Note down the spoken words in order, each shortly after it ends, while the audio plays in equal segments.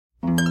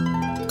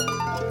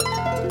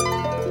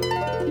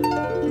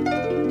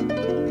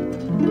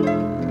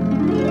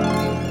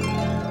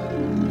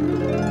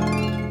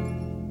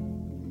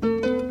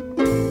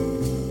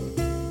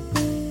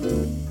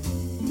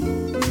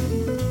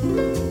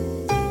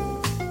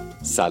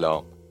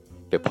سلام،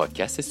 به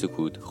پادکست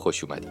سکوت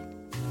خوش اومدید.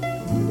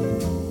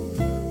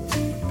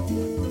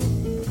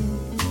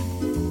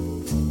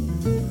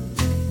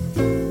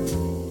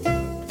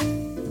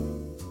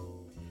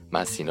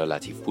 من سینا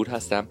لطیفپور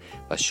هستم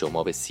و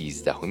شما به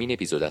 13مین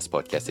اپیزود از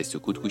پادکست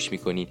سکوت گوش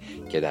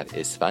میکنید که در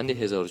اسفند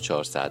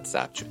 1400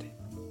 ضبط شده.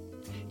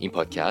 این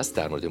پادکست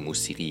در مورد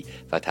موسیقی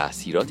و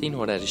تأثیرات این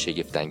هنر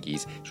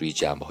شگفت‌انگیز روی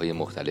جنبه‌های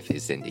مختلف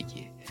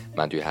زندگیه.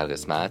 من توی هر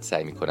قسمت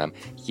سعی میکنم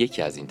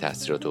یکی از این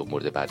تأثیرات رو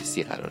مورد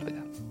بررسی قرار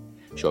بدم.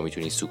 شما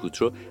میتونید سکوت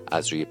رو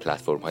از روی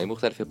پلتفرم‌های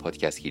مختلف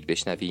پادکست گیر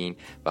بشنوین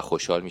و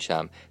خوشحال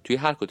میشم توی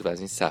هر کدوم از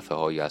این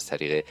صفحه‌ها یا از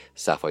طریق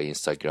صفحه‌های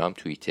اینستاگرام،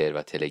 توییتر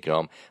و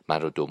تلگرام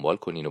من رو دنبال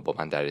کنین و با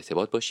من در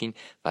ارتباط باشین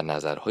و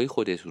نظرهای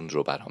خودتون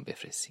رو برام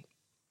بفرستین.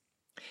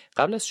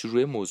 قبل از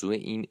شروع موضوع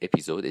این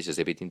اپیزود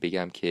اجازه بدین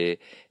بگم که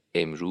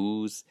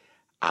امروز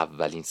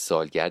اولین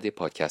سالگرد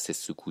پادکست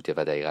سکوته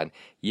و دقیقاً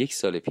 1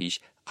 سال پیش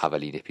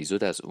اولین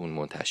اپیزود از اون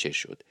منتشر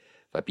شد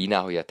و بی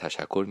نهایت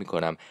تشکر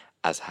میکنم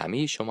از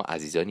همه شما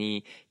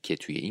عزیزانی که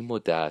توی این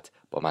مدت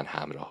با من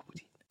همراه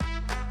بودید.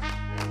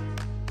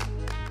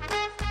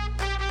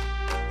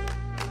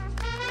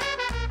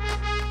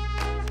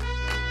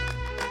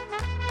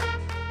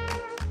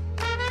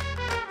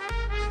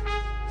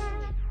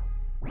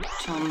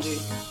 Tendu,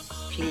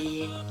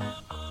 plié,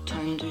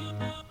 tendu,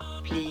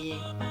 plié,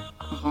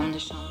 ronde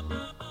de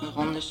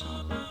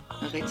chambre,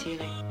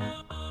 retiré.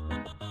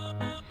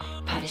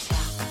 Pas de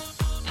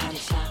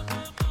ça,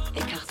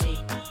 écarté,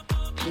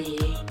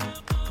 plié,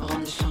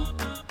 ronde de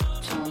chambre,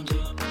 tendu,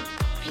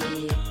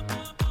 plié.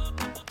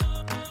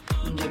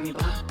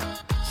 Demi-bras,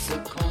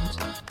 seconde,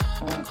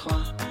 on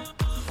croit,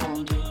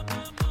 fondu,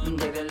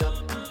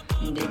 développe,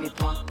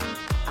 demi-point,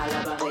 à la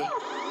barrée.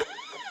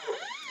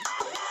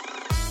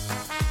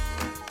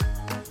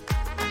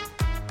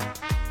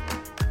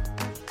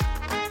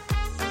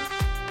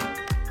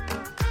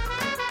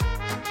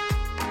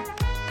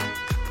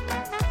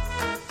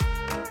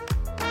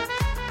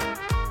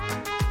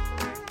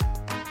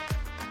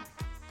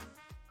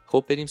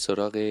 خب بریم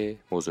سراغ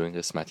موضوع این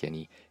قسمت،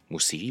 یعنی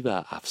موسیقی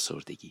و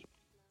افسردگی.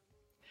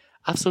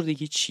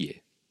 افسردگی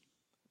چیه؟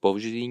 با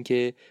وجود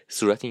اینکه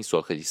صورت این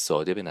سوال خیلی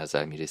ساده به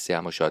نظر میرسه،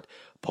 اما شاید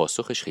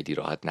پاسخش خیلی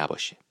راحت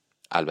نباشه.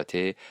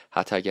 البته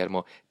حتی اگر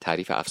ما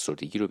تعریف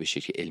افسردگی رو به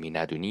شکل علمی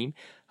ندونیم،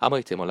 اما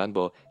احتمالاً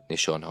با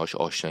نشانهاش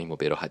آشناییم و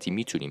به راحتی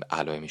میتونیم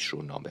علائمش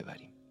رو نام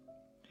ببریم.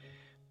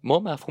 ما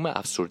مفهوم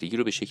افسردگی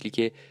رو به شکلی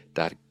که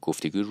در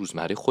گفتگوی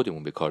روزمره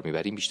خودمون به کار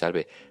میبریم بیشتر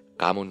به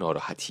غم و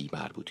ناراحتی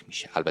مربوط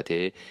میشه.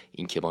 البته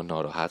این که ما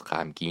ناراحت،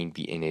 غمگین،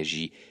 بی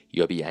انرژی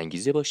یا بی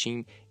انگیزه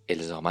باشیم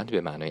الزاماً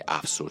به معنای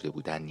افسرده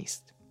بودن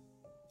نیست.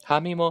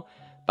 همه ما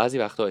بعضی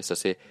وقتا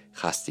احساس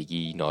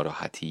خستگی،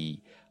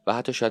 ناراحتی و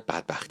حتی شاید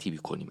بدبختی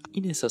میکنیم.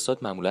 این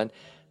احساسات معمولاً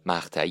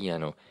مقطعی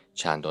و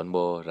چندان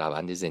با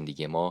روند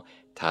زندگی ما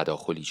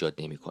تداخل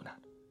ایجاد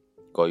نمیکنن.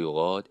 گاهی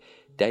اوقات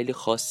دلیل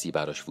خاصی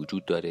براش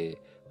وجود داره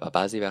و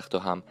بعضی وقتا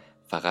هم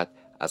فقط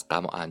از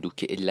غم و اندوه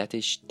که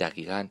علتش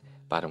دقیقاً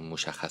برامون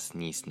مشخص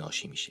نیست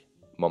ناشی میشه.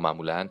 ما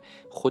معمولاً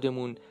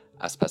خودمون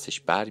از پسش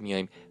بر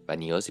میایم و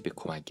نیازی به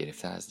کمک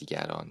گرفتن از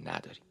دیگران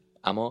نداریم.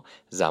 اما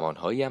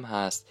زمانهایی هم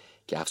هست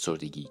که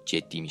افسردگی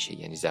جدی میشه،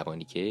 یعنی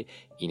زمانی که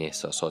این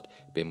احساسات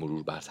به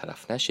مرور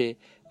برطرف نشه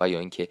و یا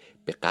اینکه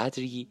به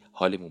قدری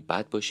حالمون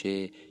بد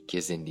باشه که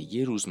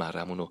زندگی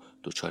روزمره‌مون رو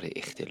دچار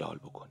اختلال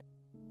بکنه.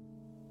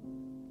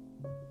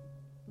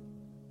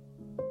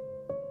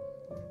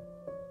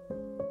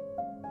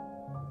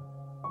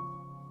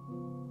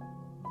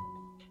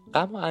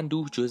 غم و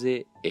اندوه جزء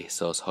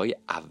احساسهای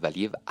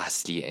اولیه و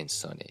اصلی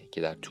انسانه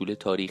که در طول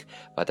تاریخ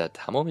و در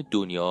تمام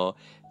دنیا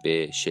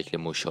به شکل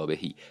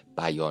مشابهی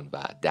بیان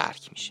و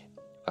درک میشه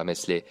و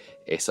مثل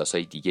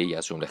احساسهای دیگه ای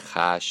از جمله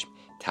خشم،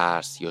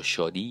 ترس یا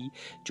شادی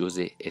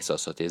جزء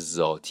احساسات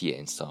ذاتی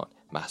انسان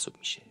محسوب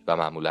میشه و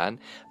معمولاً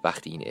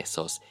وقتی این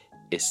احساس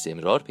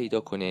استمرار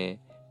پیدا کنه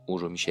اون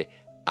رو میشه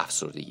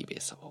افسردگی به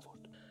حساب آورد.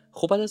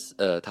 خب بعد از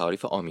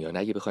تعاریف عامیانه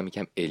اگه بخوایم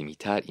یکم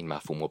علمی‌تر این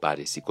مفهوم رو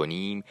بررسی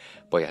کنیم،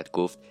 باید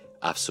گفت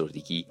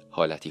افسردگی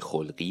حالتی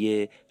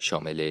خلقی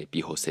شامل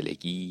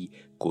بی‌حوصلگی،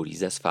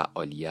 گریز از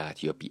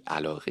فعالیت یا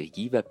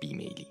بی‌علاقگی و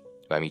بیمیلی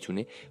و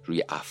میتونه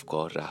روی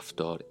افکار،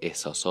 رفتار،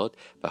 احساسات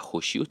و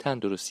خوشی و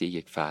تندرستی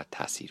یک فرد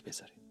تأثیر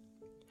بذاره.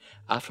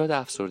 افراد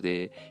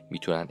افسرده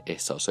میتونن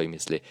احساسایی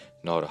مثل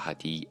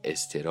ناراحتی،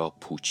 اضطراب،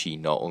 پوچی،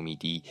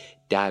 ناامیدی،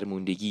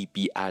 درموندگی،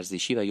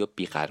 بی‌ارزشی و یا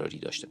بیقراری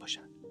داشته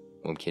باشن.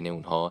 ممکنه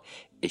اونها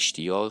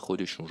اشتیاق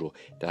خودشون رو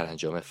در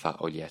انجام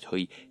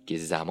فعالیت‌هایی که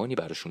زمانی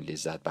براشون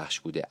لذت بخش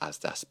بوده از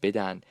دست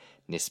بدن،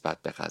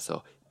 نسبت به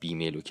غذا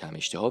بیمیل و کم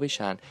اشتها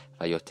بشن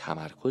و یا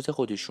تمرکز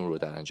خودشون رو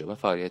در انجام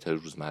فعالیت‌های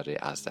روزمره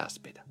از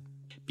دست بدن.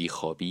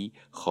 بیخوابی،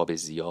 خواب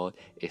زیاد،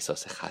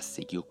 احساس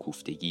خستگی و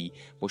کوفتگی،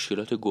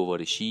 مشکلات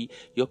گوارشی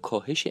یا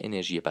کاهش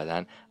انرژی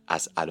بدن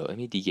از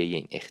علائم دیگه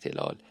این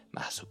اختلال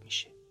محسوب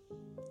میشه.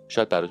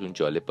 شاید براتون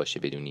جالب باشه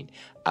بدونین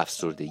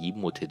افسردگی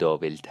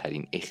متداول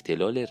ترین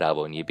اختلال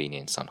روانی بین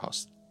انسان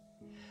هاست.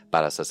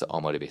 بر اساس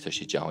آمار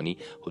بهداشت جهانی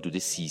حدود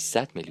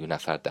 300 میلیون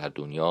نفر در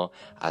دنیا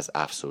از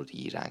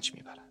افسردگی رنج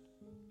میبرند.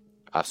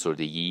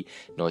 افسردگی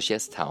ناشی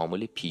از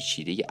تعامل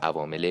پیچیده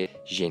عوامل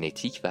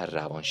ژنتیک و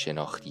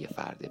روانشناختی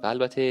فرده و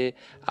البته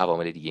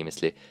عوامل دیگه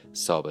مثل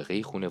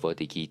سابقه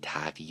خانوادگی،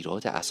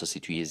 تغییرات اساسی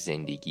توی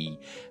زندگی،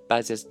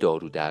 بعضی از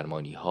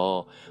دارودرمانی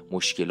ها،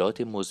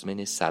 مشکلات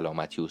مزمن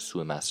سلامتی و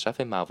سوء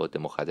مصرف مواد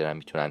مخدر هم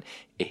میتونن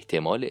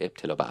احتمال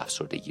ابتلا به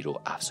افسردگی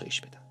رو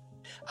افزایش بدن.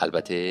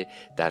 البته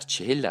در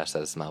 40%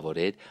 از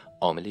موارد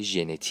عامل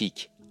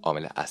ژنتیک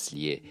عامل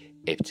اصلی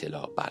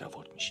ابتلا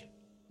برآورد میشه.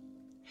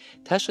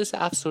 تشخیص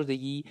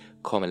افسردگی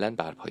کاملا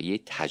بر پایه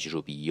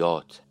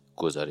تجربیات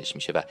گزارش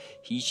میشه و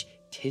هیچ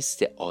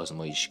تست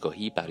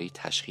آزمایشگاهی برای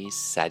تشخیص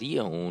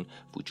سریع اون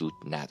وجود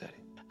نداره.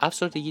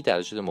 افسردگی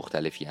درجات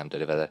مختلفی هم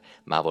داره و در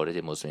موارد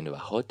مزمن و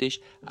حادش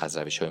از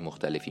روش‌های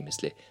مختلفی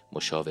مثل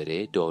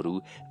مشاوره،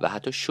 دارو و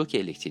حتی شوک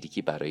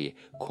الکتریکی برای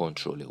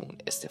کنترل اون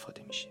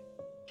استفاده میشه.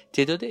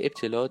 تعداد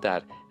ابتلا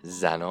در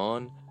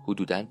زنان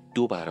حدوداً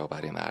 2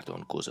 برابر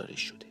مردان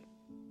گزارش شده.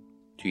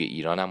 توی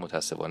ایران هم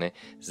متاسفانه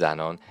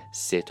زنان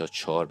 3 تا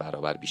 4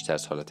 برابر بیشتر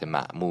از حالت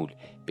معمول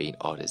به این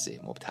عارضه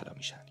مبتلا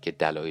میشن که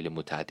دلایل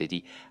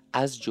متعددی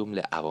از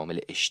جمله عوامل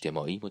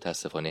اجتماعی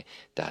متاسفانه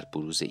در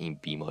بروز این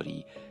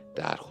بیماری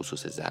در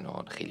خصوص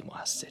زنان خیلی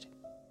موثره.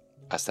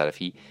 از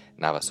طرفی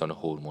نوسان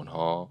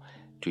هورمون‌ها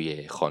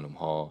توی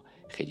خانم‌ها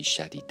خیلی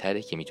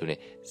شدیدتره که میتونه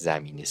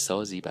زمینه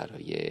سازی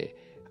برای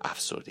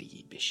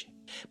افسردگی بشه.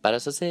 بر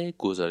اساس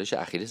گزارش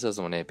اخیر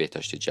سازمان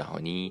بهداشت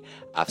جهانی،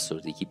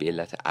 افسردگی به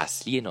علت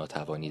اصلی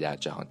ناتوانی در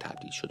جهان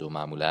تبدیل شده و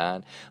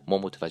معمولاً ما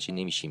متوجه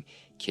نمیشیم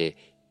که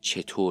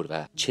چطور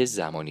و چه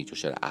زمانی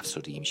دچار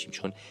افسردگی میشیم،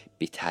 چون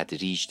به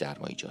تدریج در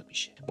ما ایجاد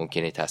میشه.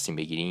 ممکنه تصمیم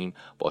بگیریم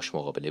باش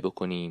مقابله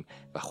بکنیم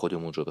و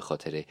خودمون رو به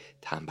خاطر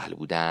تنبل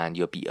بودن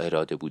یا بی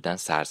اراده بودن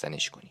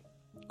سرزنش کنیم.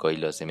 گاهی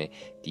لازمه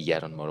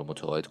دیگران ما رو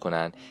متقاعد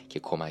کنن که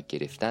کمک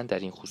گرفتن در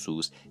این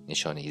خصوص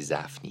نشانه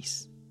ضعف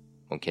نیست.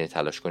 ممکنه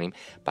تلاش کنیم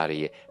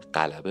برای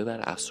غلبه بر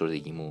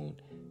افسردگیمون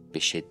به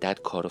شدت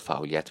کار و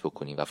فعالیت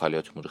بکنیم و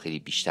فعالیتمون رو خیلی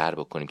بیشتر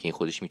بکنیم که این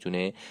خودش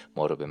میتونه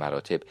ما رو به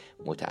مراتب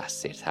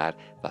متأثرتر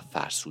و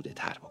فرسوده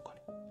تر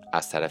بکنه.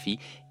 از طرفی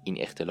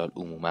این اختلال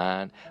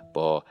عموماً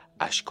با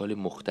اشکال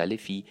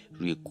مختلفی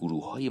روی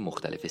گروه‌های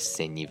مختلف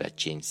سنی و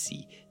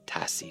جنسی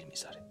تأثیر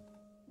میذاره.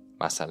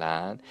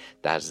 مثلا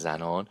در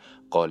زنان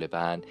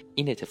غالباً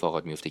این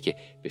اتفاقات میفته که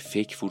به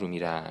فکر فرو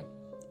میرن.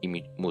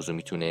 این موضوع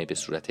میتونه به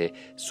صورت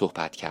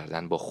صحبت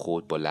کردن با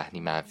خود با لحنی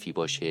منفی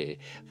باشه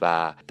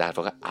و در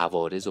واقع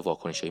عوارض و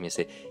واکنش‌هایی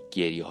مثل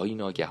گریه‌های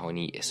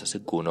ناگهانی، احساس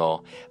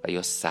گناه و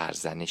یا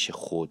سرزنش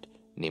خود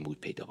نمود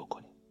پیدا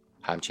بکنه.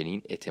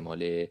 همچنین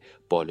احتمال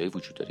بالایی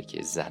وجود داره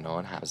که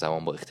زنان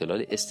همزمان با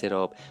اختلال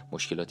اضطراب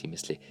مشکلاتی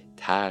مثل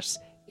ترس،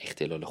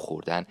 اختلال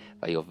خوردن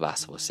و یا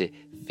وسواس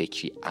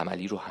فکری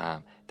عملی رو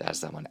هم در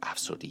زمان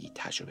افسردگی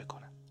تجربه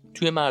کنن.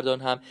 توی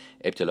مردان هم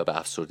ابتلا به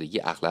افسردگی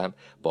اغلب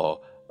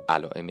با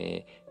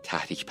علائم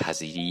تحریک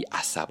پذیری،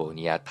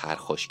 عصبانیت،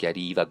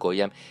 پرخاشگری و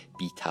گاهی هم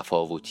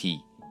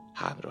بی‌تفاوتی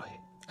همراهه.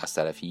 از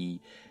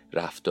طرفی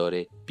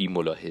رفتار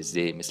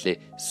بی‌ملاحظه مثل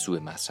سوء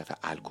مصرف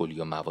الکل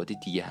یا مواد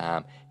دیگه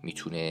هم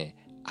میتونه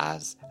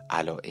از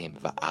علائم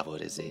و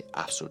عوارض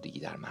افسردگی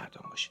در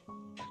مردان باشه.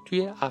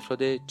 توی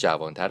افراد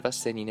جوانتر و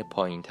سنین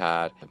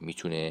پایینتر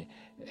میتونه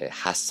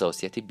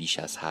حساسیت بیش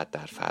از حد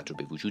در فرد رو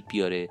به وجود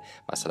بیاره.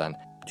 مثلا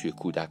توی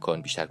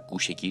کودکان بیشتر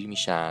گوشه‌گیر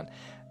میشن،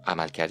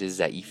 عملکرد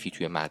ضعیفی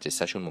توی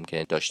مدرسهشون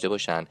ممکنه داشته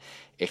باشن،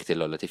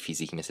 اختلالات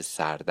فیزیکی مثل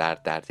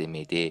سردرد، درد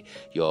معده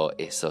یا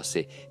احساس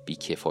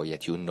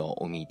بیکفایتی و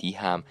ناامیدی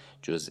هم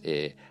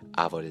جزء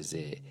عوارض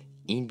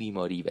این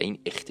بیماری و این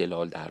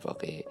اختلال در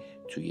واقع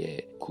توی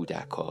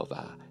کودک‌ها و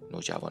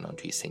نوجوانان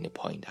توی سن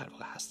پایین در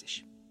واقع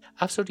هستش.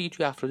 افسردگی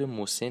توی افراد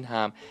مسن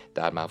هم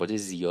در موارد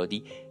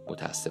زیادی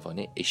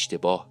متاسفانه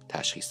اشتباه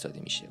تشخیص داده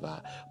میشه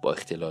و با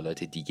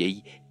اختلالات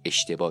دیگه‌ای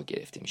اشتباه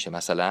گرفته میشه.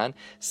 مثلا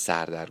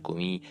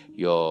سردرگمی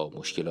یا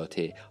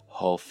مشکلات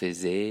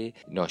حافظه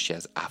ناشی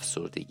از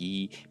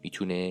افسردگی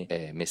میتونه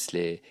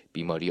مثل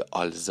بیماری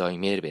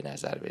آلزایمر به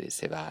نظر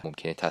برسه و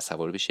ممکنه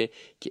تصور بشه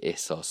که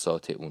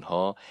احساسات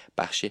اونها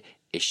بخش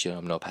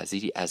اجتناب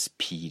ناپذیری از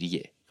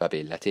پیریه و به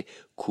علت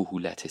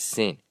کهولت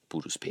سن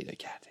بروز پیدا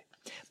کرده.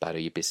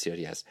 برای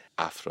بسیاری از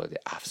افراد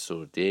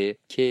افسرده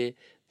که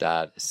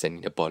در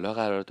سنین بالا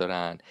قرار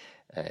دارن،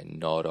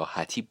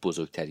 ناراحتی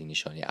بزرگترین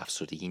نشانه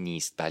افسردگی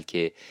نیست،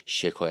 بلکه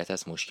شکایت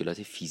از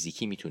مشکلات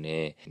فیزیکی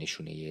میتونه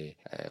نشونه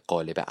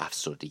غالب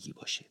افسردگی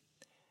باشه.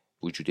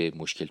 وجود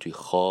مشکل توی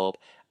خواب،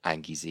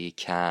 انگیزه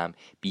کم،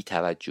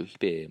 بی‌توجهی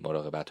به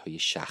مراقبت‌های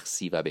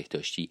شخصی و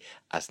بهداشتی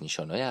از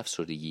نشانه‌های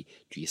افسردگی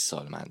توی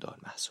سالمندان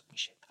محسوب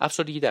میشه.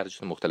 افسردگی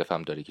درجات مختلف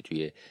هم داره که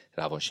توی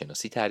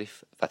روانشناسی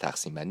تعریف و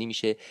تقسیم بندی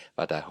میشه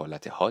و در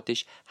حالت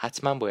حادش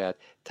حتما باید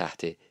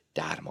تحت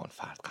درمان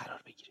فرد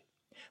قرار بگیره.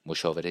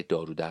 مشاوره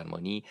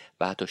دارودرمانی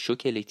و حتی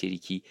شوک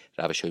الکتریکی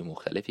روش‌های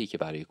مختلفی که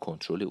برای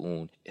کنترل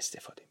اون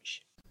استفاده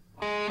میشه.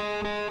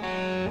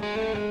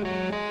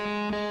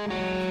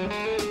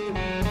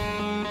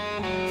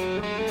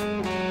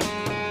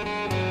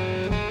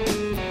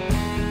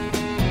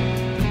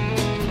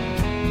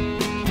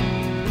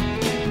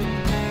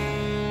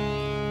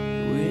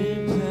 We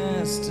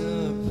passed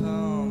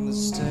upon the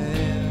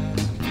stairs.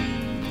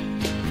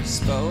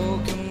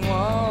 spoken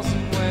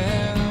wasn't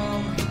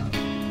well,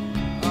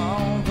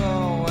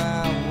 although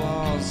I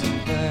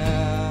wasn't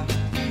there.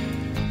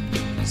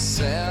 He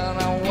said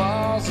I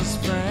was his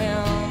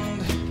friend,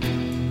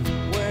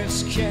 which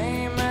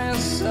came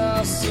as a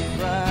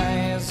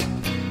surprise.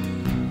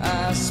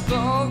 I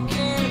spoke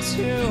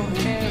into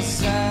his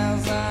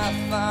eyes, I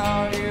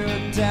thought you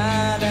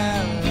died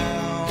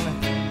alone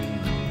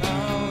a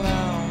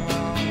long,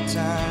 long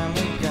time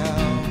ago.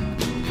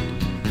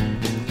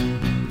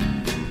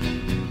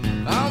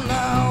 Oh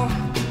no,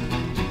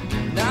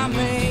 not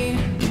me,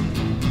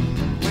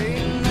 we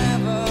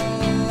never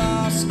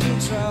lost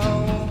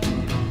control.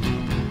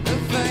 The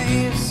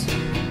face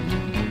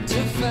to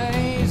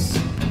face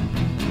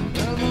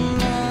of the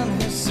man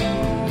who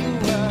sold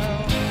the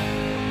world.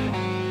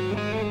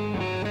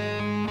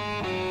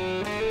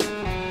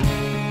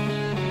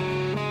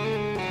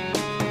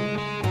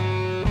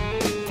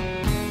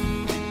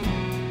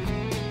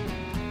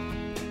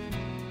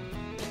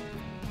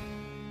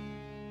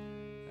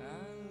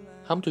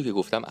 همونطور که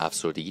گفتم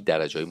افسردگی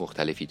درجه‌های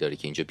مختلفی داره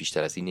که اینجا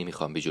بیشتر از این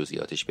نمیخوام به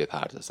جزئیاتش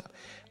بپردازم.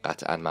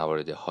 قطعاً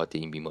موارد حاد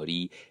این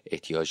بیماری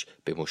احتیاج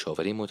به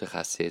مشاوره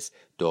متخصص،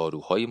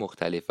 داروهای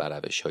مختلف و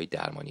روش‌های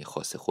درمانی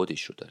خاص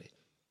خودش رو داره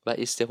و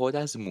استفاده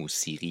از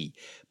موسیقی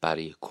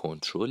برای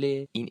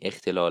کنترل این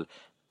اختلال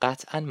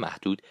قطعاً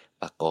محدود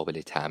و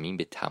قابل تعمیم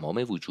به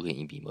تمام وجوه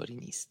این بیماری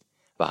نیست.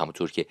 و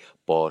همونطور که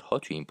بارها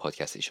توی این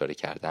پادکست اشاره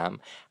کردم،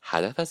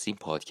 هدف از این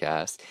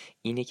پادکست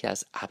اینه که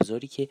از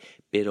ابزاری که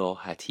به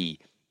راحتی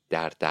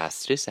در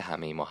دسترس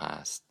همه ما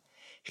هست،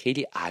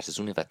 خیلی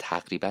ارزونه و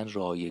تقریبا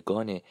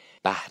رایگان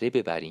بهره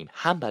ببریم،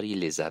 هم برای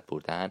لذت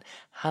بردن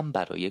هم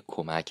برای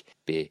کمک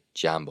به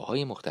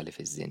جنبه‌های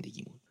مختلف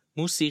زندگیمون.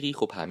 موسیقی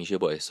خب همیشه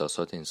با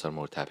احساسات انسان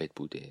مرتبط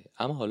بوده،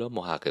 اما حالا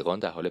محققان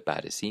در حال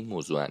بررسی این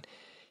موضوعن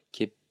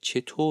که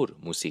چطور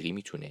موسیقی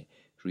میتونه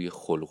روی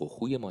خلق و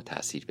خوی ما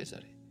تأثیر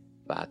بذاره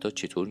و حتی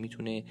چطور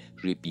میتونه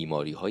روی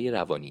بیماری‌های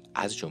روانی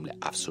از جمله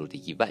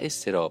افسردگی و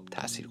اضطراب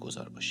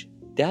تأثیرگذار باشه.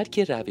 درک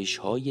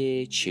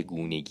روش‌های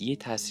چگونگی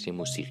تأثیر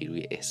موسیقی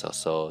روی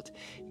احساسات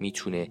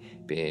میتونه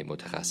به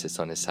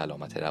متخصصان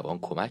سلامت روان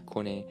کمک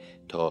کنه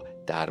تا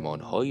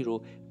درمان‌هایی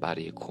رو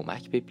برای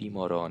کمک به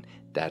بیماران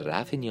در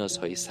رفع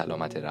نیازهای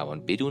سلامت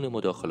روان بدون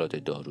مداخلات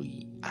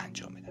دارویی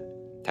انجام بدن.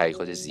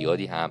 تحقیقات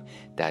زیادی هم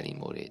در این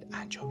مورد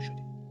انجام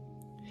شده.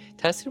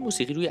 تأثیر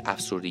موسیقی روی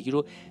افسردگی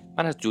رو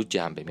من از دو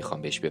جنبه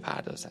میخوام بهش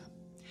بپردازم.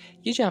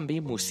 یه جنبه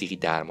موسیقی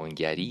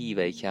درمانگری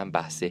و یکی هم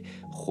بحث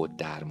خود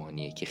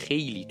درمانیه که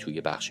خیلی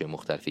توی بخش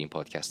مختلف این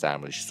پادکست در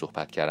موردش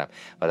صحبت کردم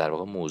و در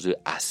واقع موضوع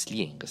اصلی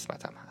این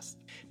قسمت هم هست.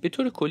 به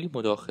طور کلی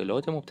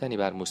مداخلات مبتنی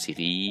بر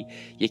موسیقی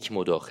یک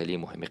مداخله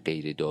مهم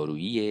غیر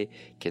داروییه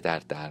که در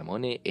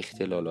درمان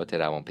اختلالات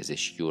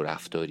روانپزشکی و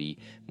رفتاری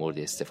مورد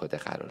استفاده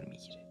قرار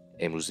میگیره.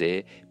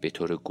 امروزه به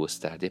طور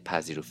گسترده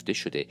پذیرفته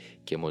شده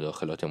که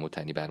مداخلات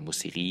مبتنی بر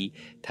موسیقی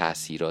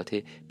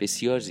تأثیرات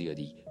بسیار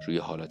زیادی روی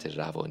حالات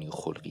روانی و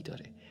خلقی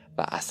داره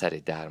و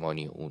اثر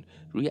درمانی اون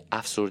روی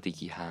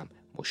افسردگی هم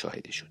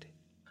مشاهده شده.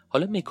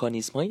 حالا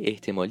مکانیزم‌های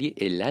احتمالی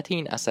علت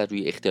این اثر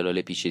روی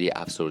اختلال پیچیده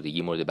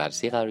افسردگی مورد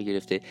بررسی قرار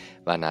گرفته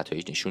و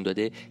نتایج نشون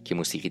داده که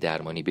موسیقی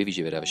درمانی به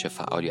ویژه به روش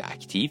فعال یا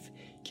اکتیو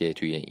که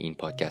توی این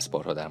پادکست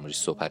بارها در موردش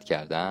صحبت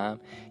کردم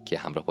که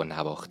همراه با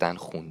نواختن،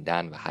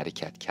 خوندن و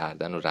حرکت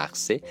کردن و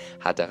رقصه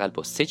حداقل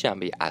با 3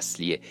 جنبه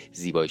اصلی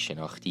زیبایی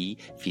شناختی،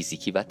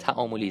 فیزیکی و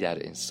تعاملی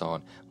در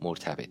انسان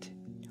مرتبطه.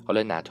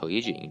 حالا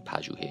نتایج این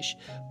پژوهش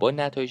با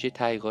نتایج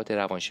تحقیقات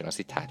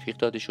روانشناسی تطبیق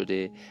داده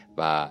شده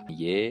و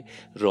یه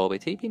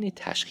رابطه بین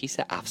تشخیص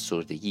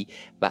افسردگی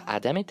و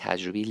عدم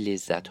تجربه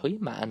لذت‌های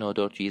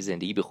معنادار توی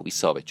زندگی به خوبی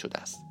ثابت شده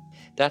است.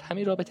 در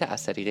همین رابطه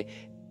از طریق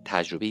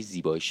تجربه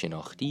زیبایی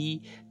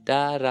شناختی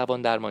در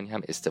روان درمانی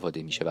هم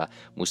استفاده میشه و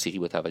موسیقی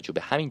با توجه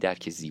به همین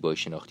درک زیبایی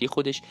شناختی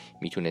خودش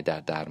میتونه در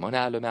درمان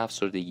علائم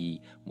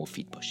افسردگی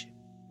مفید باشه.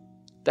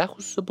 در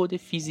خصوص بعد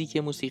فیزیک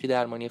موسیقی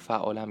درمانی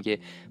فعال هم که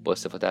با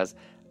استفاده از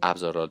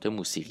ابزارات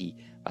موسیقی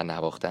و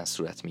نواختن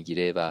صورت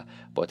میگیره و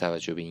با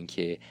توجه به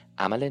اینکه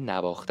عمل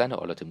نواختن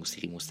آلات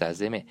موسیقی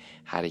مستلزم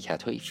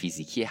حرکت‌های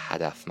فیزیکی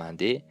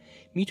هدفمنده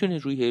میتونه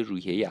روی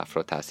روحیه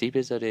افراد تاثیر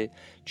بذاره،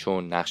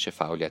 چون نقش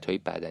فعالیت‌های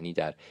بدنی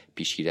در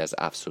پیشگیری از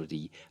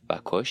افسردگی و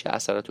کاهش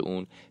اثرات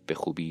اون به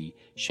خوبی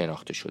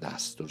شناخته شده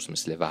است، درست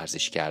مثل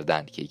ورزش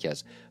کردن که یکی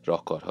از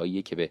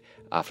راهکارهاییه که به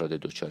افراد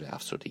دچار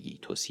افسردگی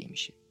توصیه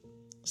میشه.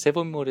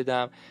 سومین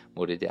موردم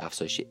مورد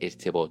افزایش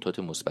ارتباطات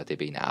مثبت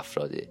بین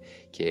افراده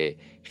که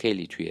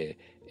خیلی توی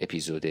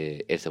اپیزود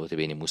ارتباط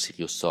بین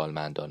موسیقی و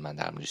سالمندان من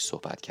در موردش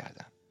صحبت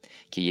کردم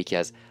که یکی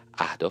از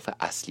اهداف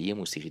اصلی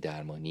موسیقی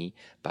درمانی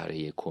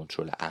برای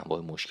کنترل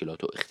انواع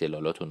مشکلات و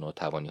اختلالات و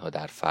ناتوانی‌ها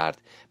در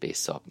فرد به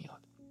حساب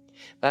میاد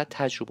و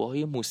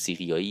تجربه‌های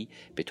موسیقیایی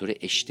به طور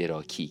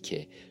اشتراکی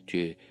که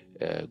توی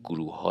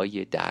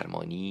گروه‌های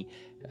درمانی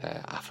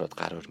افراد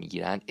قرار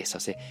میگیرن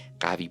احساس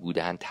قوی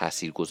بودن،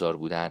 تاثیرگذار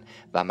بودن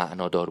و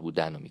معنادار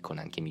بودن رو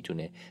میکنن که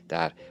میتونه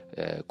در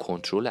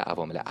کنترل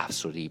عوامل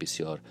افسردگی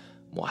بسیار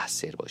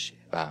مؤثر باشه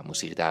و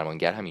موسیقی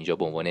درمانگر هم اینجا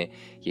به عنوان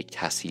یک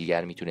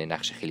تسهیلگر میتونه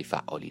نقش خیلی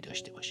فعالی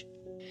داشته باشه.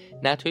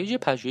 نتایج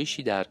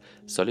پژوهشی در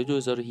سال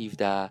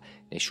 2017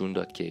 نشون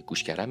داد که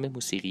گوش کردن به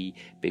موسیقی،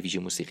 به ویژه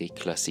موسیقی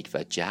کلاسیک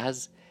و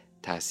جاز،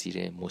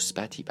 تأثیر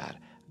مثبتی بر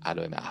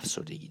علائم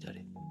افسردگی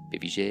داره، به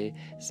ویژه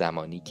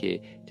زمانی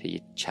که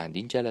طی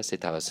چندین جلسه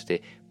توسط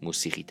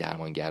موسیقی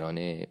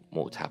درمانگران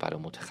معتبر و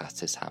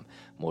متخصص هم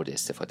مورد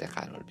استفاده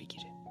قرار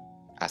بگیره.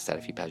 از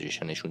طرفی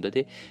پژوهش‌ها نشون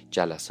داده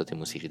جلسات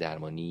موسیقی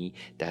درمانی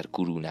در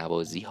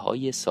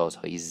گروه‌نوازی‌های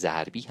سازهای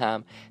ضربی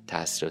هم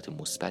تأثیرات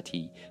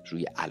مثبتی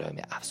روی علائم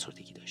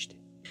افسردگی داشته.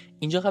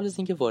 اینجا قبل از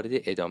اینکه وارد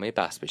ادامه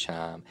بحث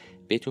بشم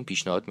بهتون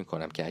پیشنهاد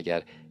میکنم که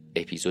اگر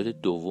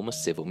اپیزود دوم و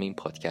سوم این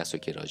پادکست رو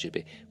که راجع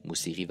به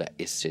موسیقی و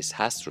استرس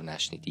هست رو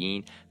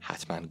نشنیدین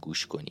حتما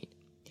گوش کنین.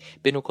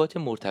 به نکات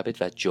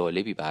مرتبط و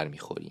جالبی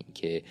برمیخوریم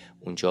که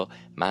اونجا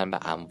من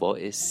به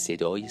انواع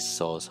صدای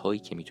سازهایی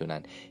که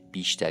میتونن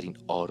بیشترین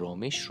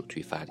آرامش رو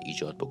توی فرد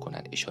ایجاد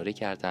بکنن اشاره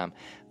کردم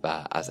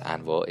و از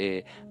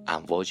انواع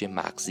امواج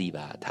مغزی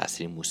و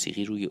تاثیر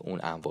موسیقی روی اون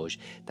امواج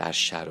در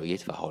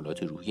شرایط و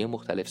حالات روحی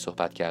مختلف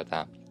صحبت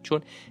کردم،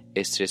 چون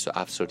استرس و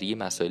افسردگی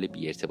مسائل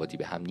بی ارتباطی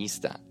به هم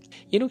نیستن.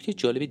 یه نکته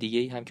جالب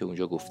دیگه‌ای هم که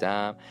اونجا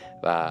گفتم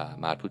و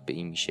مربوط به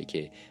این میشه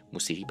که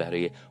موسیقی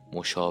برای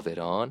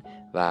مشاوران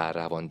و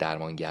روان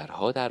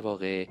درمانگرها در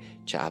واقع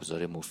چه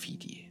ابزار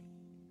مفیدیه.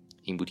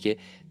 این بود که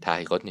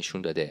تحقیقات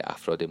نشون داده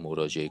افراد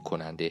مراجعه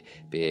کننده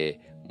به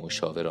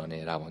مشاوران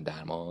روان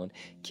درمان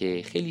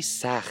که خیلی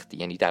سخت،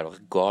 یعنی در واقع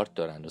گارد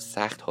دارن و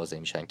سخت حاضر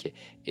میشن که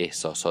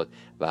احساسات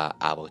و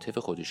عواطف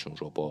خودشون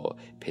رو با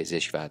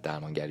پزشک و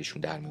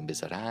درمانگریشون در میون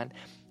بذارن،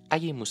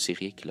 اگه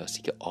موسیقی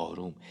کلاسیک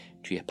آروم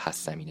توی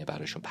پس زمینه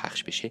براشون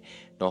پخش بشه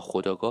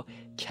ناخودآگاه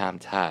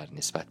کمتر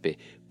نسبت به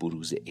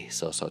بروز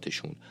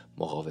احساساتشون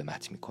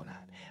مقاومت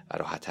میکنن و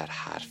راحت‌تر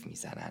حرف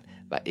میزنن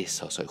و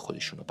احساسات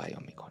خودشون رو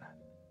بیان میکنن.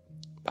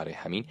 برای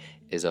همین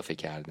اضافه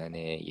کردن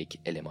یک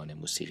المان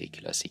موسیقی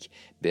کلاسیک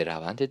به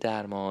روند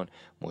درمان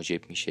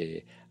موجب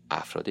میشه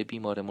افراد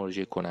بیمار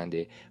مراجعه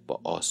کننده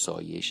با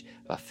آسایش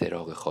و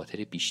فراغ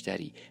خاطر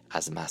بیشتری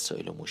از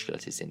مسائل و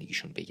مشکلات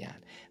زندگیشون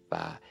بگن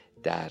و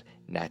در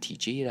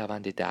نتیجه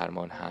روند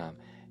درمان هم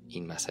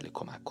این مسئله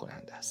کمک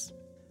کننده است.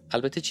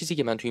 البته چیزی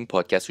که من تو این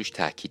پادکست روش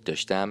تاکید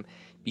داشتم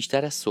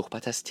بیشتر از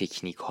صحبت از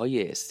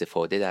تکنیک‌های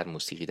استفاده در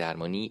موسیقی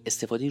درمانی،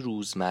 استفاده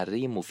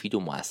روزمره مفید و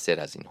مؤثر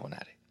از این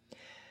هنره.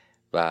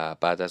 و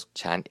بعد از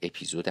چند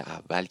اپیزود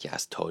اول که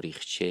از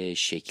تاریخچه،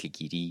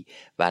 شکلگیری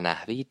و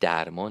نحوه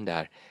درمان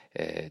در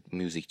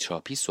میوزیک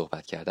تراپی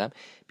صحبت کردم،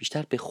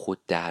 بیشتر به خود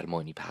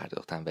درمانی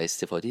پرداختم و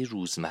استفاده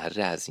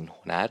روزمره از این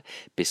هنر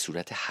به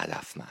صورت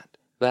هدفمند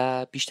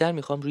و بیشتر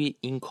میخوام روی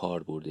این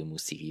کاربرد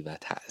موسیقی و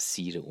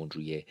تأثیر اون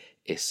روی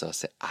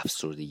احساس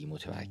افسردگی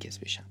متمرکز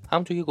بشم.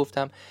 همونطور که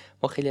گفتم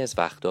ما خیلی از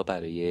وقتا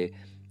برای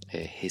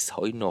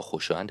حسهای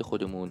ناخوشایند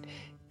خودمون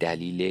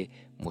دلیل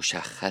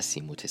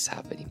مشخصی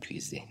متصوریم توی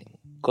ذهنمون،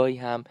 گاهی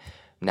هم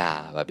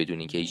نه و بدون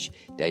اینکه هیچ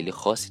دلیل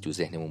خاصی تو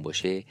ذهنمون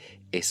باشه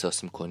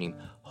احساس میکنیم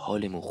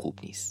حالمون خوب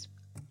نیست.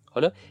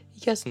 حالا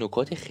یکی از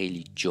نکات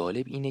خیلی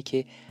جالب اینه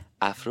که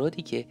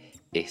افرادی که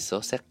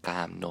احساس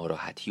غم،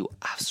 ناراحتی و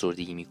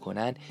افسردگی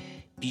میکنن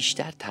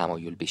بیشتر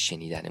تمایل به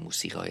شنیدن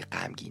موسیقی‌های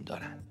غمگین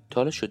دارن.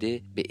 تا حالا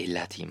شده به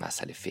علت این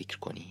مسئله فکر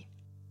کنی؟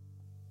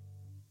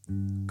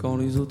 Quand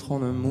les autres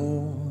en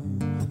amour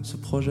se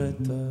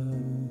projettent,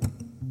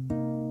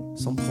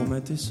 s'en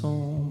promettent et s'en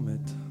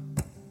mettent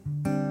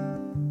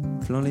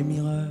plein les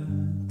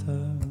mirettes.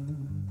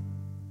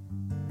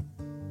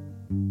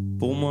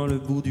 Pour moi le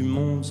bout du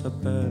monde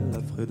s'appelle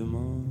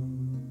l'après-demain.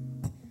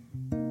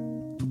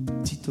 Tout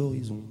petit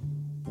horizon,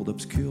 pour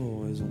d'obscures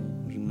raisons,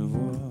 je ne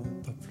vois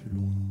pas plus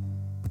loin.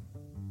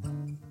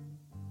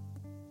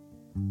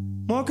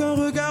 Moi qu'un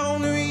regard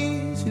ennuie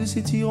s'il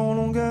s'étire en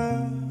longueur,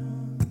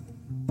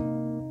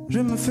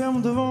 je me ferme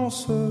devant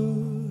ceux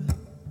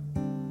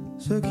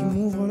qui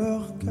m'ouvrent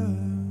leur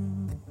cœur.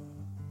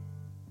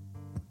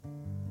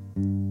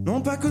 Non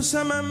pas que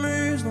ça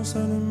m'amuse, non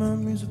ça ne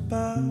m'amuse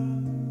pas.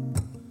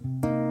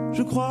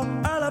 Je crois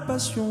à la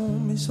passion,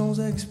 mais sans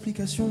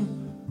explication,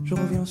 je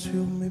reviens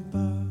sur mes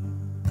pas.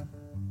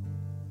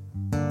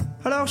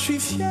 Alors je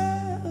suis fier,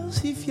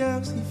 si fier,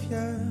 si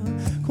fier,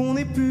 qu'on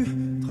ait pu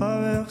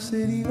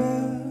traverser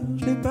l'hiver.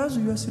 Je n'ai pas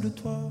eu assez de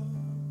toi,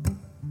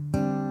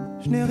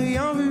 je n'ai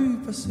rien vu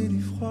passer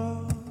du froid.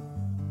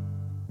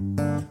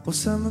 Oh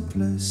ça me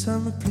plaît, ça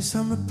me plaît,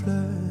 ça me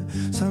plaît,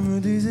 ça me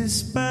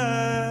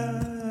désespère.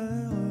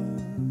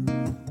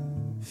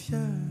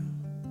 Fier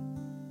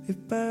et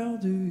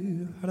perdu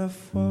à la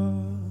fois.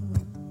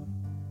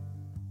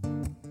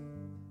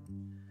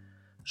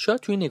 شاید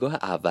توی نگاه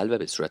اول و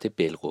به صورت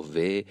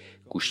بالقوه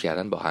گوش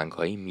کردن با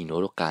آهنگ‌های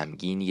مینور و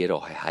غمگین یه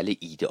راه حل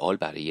ایدئال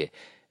برای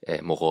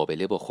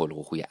مقابله با خلق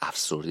و خوی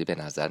افسرده به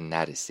نظر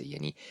نرسه،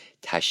 یعنی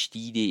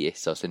تشدید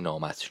احساس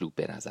نامطلوب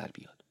به نظر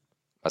بیاد.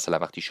 مثلا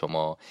وقتی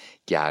شما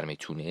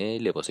گرمتونه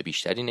لباس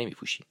بیشتری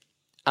نمیپوشین،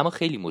 اما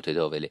خیلی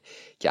متداوله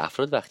که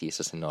افراد وقتی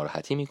احساس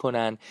ناراحتی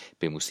میکنن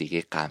به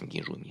موسیقی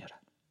غمگین رو میارن.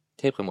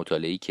 طبق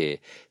مطالعه‌ای که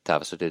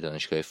توسط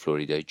دانشگاه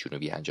فلوریدای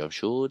جنوبی انجام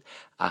شد،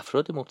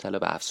 افراد مبتلا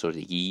به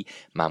افسردگی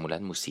معمولاً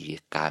موسیقی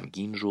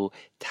غمگین رو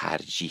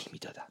ترجیح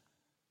میدادن.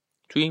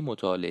 توی این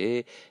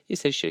مطالعه یه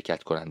سری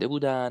شرکت کننده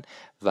بودن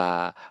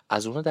و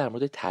از اونا در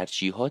مورد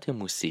ترجیحات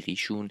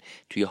موسیقیشون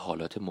توی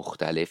حالات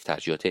مختلف،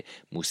 ترجیحات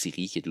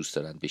موسیقی که دوست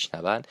دارن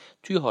بشنون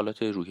توی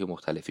حالات روحی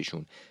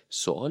مختلفشون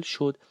سوال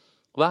شد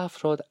و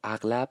افراد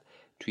اغلب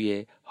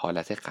توی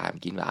حالت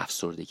غمگین و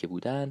افسرده که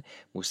بودن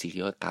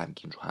موسیقی‌های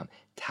غمگین رو هم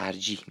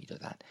ترجیح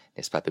میدادن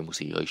نسبت به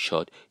موسیقی‌های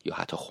شاد یا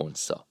حتی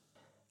خنثی.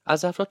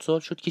 از افراد سوال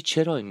شد که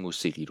چرا این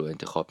موسیقی رو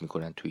انتخاب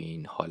میکنن توی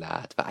این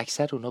حالت و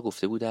اکثر اونا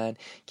گفته بودن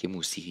که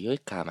موسیقی‌های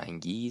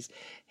غم‌انگیز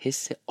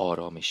حس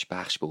آرامش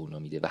بخش به اونا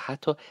میده و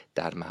حتی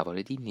در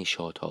مواردی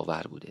نشاط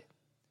آور بوده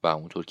و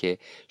اونطور که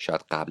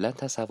شاید قبلا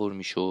تصور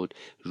میشد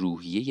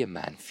روحیه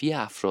منفی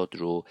افراد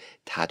رو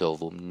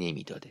تداوم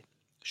نمیداده.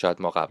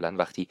 شاید ما قبلا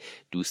وقتی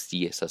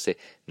دوستی احساس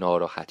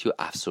ناراحتی و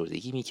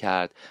افسردگی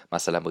میکرد،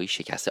 مثلا با یه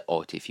شکست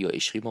عاطفی یا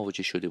عشقی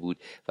مواجه شده بود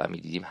و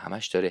میدیدیم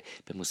همش داره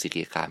به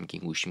موسیقی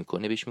غمگین گوش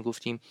میکنه، بهش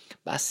میگفتیم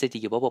بس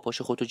دیگه بابا،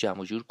 پاشو خودتو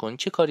جمع جور کن،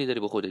 چه کاری داری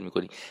با خودت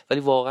میکنی؟ ولی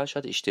واقعا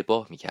شاید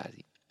اشتباه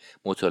میکردیم.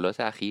 مطالعات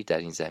اخیر در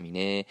این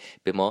زمینه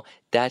به ما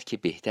درک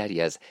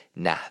بهتری از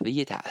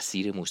نحوه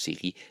تأثیر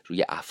موسیقی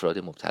روی افراد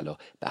مبتلا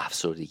به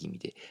افسردگی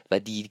میده و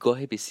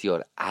دیدگاه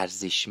بسیار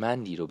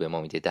ارزشمندی رو به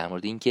ما میده در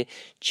مورد اینکه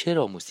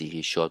چرا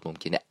موسیقی شاد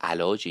ممکنه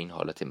علاج این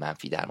حالات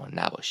منفی درمان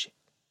نباشه.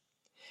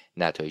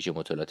 نتایج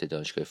مطالعات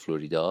دانشگاه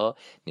فلوریدا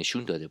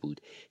نشون داده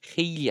بود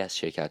خیلی از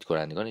شرکت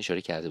کنندگان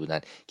اشاره کرده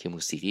بودند که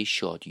موسیقی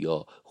شاد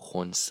یا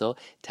خنثی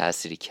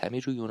تأثیر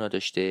کمی روی اونا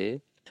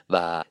داشته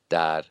و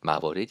در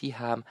مواردی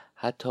هم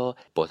حتی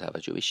با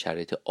توجه به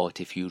شرایط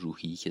عاطفی و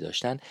روحی که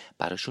داشتن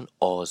براشون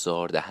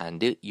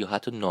آزاردهنده یا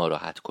حتی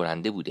ناراحت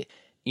کننده بوده.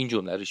 این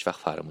جمله رو هیچ وقت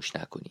فراموش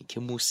نکنید که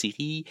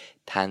موسیقی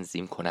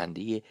تنظیم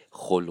کننده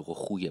خلق و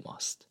خوی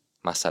ماست.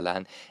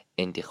 مثلا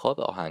انتخاب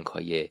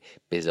آهنگ‌های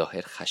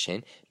بظاهر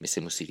خشن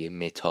مثل موسیقی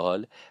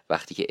متال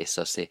وقتی که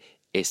احساس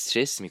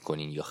استرس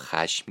میکنین یا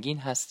خشمگین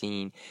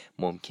هستین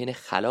ممکنه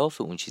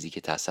خلاف اون چیزی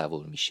که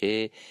تصور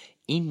میشه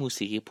این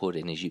موسیقی پر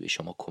انرژی به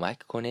شما کمک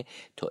کنه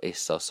تا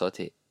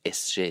احساسات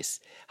استرس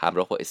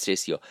همراه با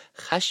استرس یا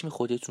خشم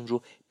خودتون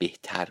رو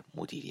بهتر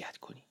مدیریت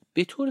کنید.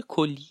 به طور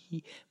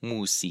کلی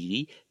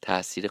موسیقی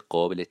تأثیر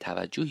قابل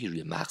توجهی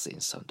روی مغز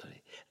انسان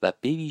داره و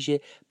به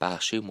ویژه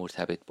بخش‌های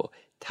مرتبط با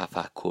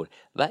تفکر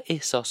و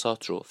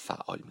احساسات رو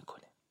فعال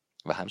میکنه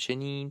و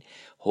همچنین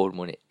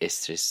هورمون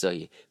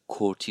استرس‌زای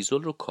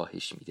کورتیزول رو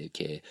کاهش میده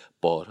که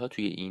بارها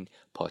توی این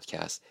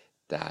پادکست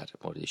در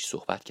موردش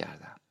صحبت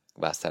کردم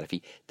و از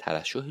طرفی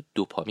ترشح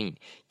دوپامین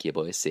که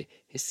باعث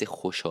حس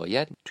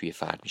خوشایند توی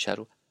فرد میشه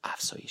رو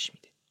افزایش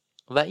میده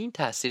و این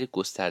تأثیر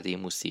گسترده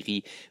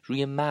موسیقی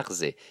روی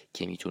مغزه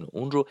که میتونه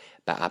اون رو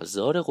به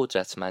ابزار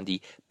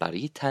قدرتمندی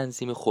برای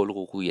تنظیم خلق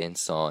و خوی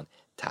انسان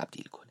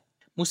تبدیل کنه.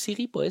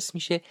 موسیقی باعث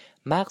میشه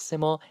مغز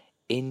ما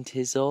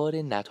انتظار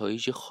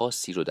نتایج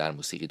خاصی رو در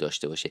موسیقی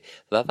داشته باشه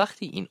و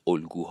وقتی این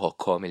الگوها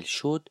کامل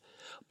شد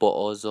با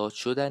آزاد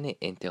شدن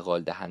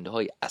انتقال دهنده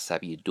های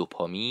عصبی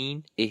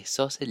دوپامین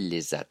احساس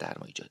لذت در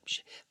ما ایجاد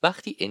میشه.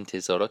 وقتی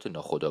انتظارات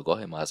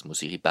ناخودآگاه ما از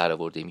موسیقی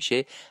برآورده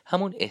میشه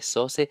همون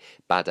احساس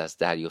بعد از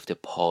دریافت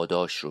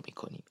پاداش رو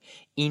میکنیم.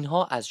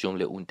 اینها از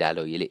جمله اون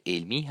دلایل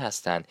علمی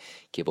هستند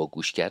که با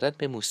گوش کردن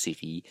به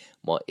موسیقی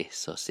ما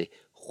احساس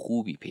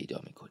خوبی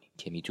پیدا میکنیم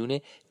که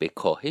میتونه به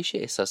کاهش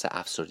احساس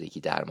افسردگی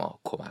در ما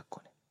کمک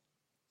کنه.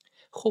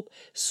 خب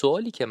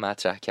سوالی که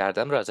مطرح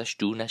کردم رو ازش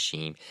دور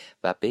نشیم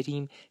و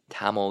بریم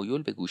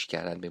تمایل به گوش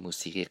کردن به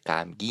موسیقی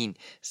غمگین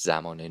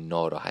زمان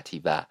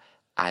ناراحتی و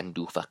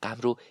اندوه و غم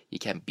رو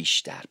یکم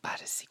بیشتر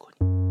بررسی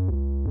کنیم.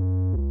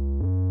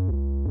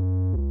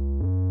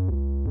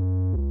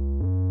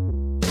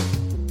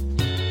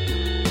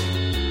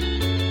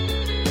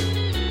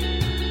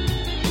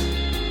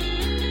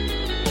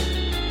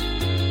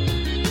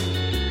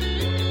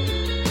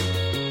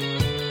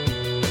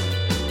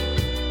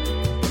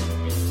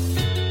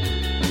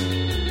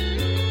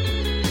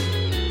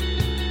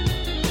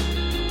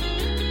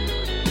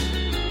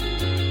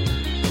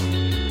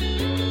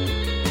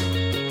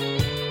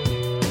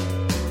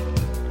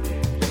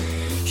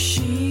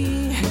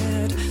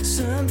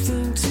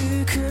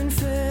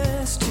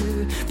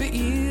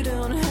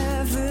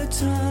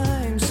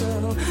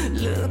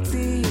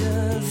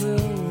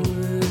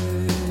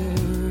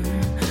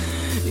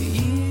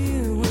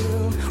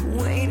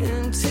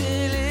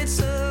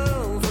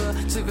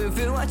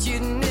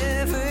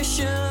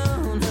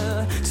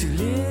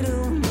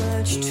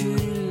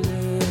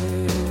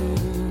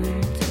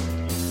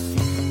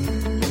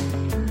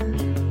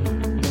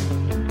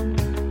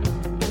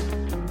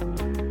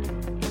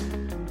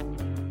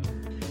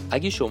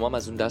 اگه شما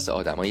از اون دست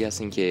آدمایی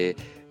هستین که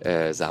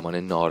زمان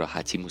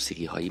ناراحتی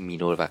موسیقی های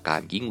مینور و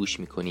غمگین گوش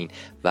میکنین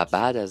و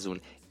بعد از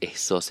اون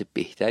احساس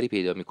بهتری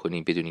پیدا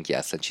میکنین بدونین که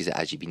اصلا چیز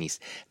عجیبی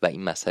نیست و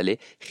این مسئله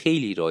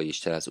خیلی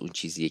رایج‌تر از اون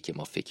چیزیه که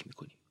ما فکر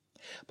میکنیم.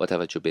 با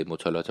توجه به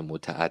مطالعات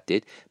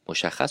متعدد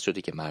مشخص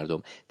شده که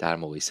مردم در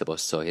مقایسه با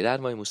سایر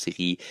انواع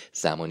موسیقی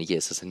زمانی که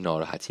احساس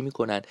ناراحتی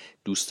میکنن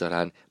دوست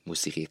دارن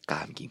موسیقی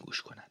غمگین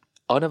گوش کنن.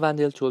 آنا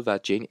وندلتول و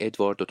جین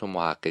ادوارد دو تا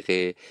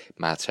محقق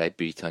مطرح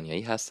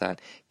بریتانیایی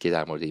هستند که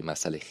در مورد این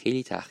مسئله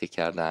خیلی تحقیق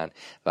کردن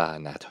و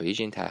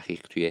نتایج این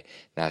تحقیق توی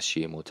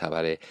نشریه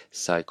معتبر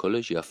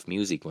Psychology of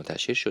Music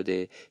منتشر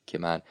شده که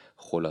من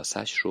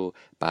خلاصش رو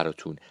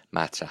براتون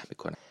مطرح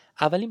میکنم.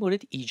 اولین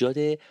مورد ایجاد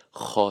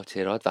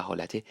خاطرات و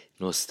حالت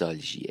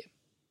نوستالژیه.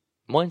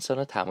 ما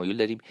انسان‌ها تمایل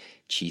داریم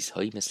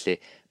چیزهایی مثل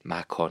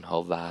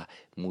مکان‌ها و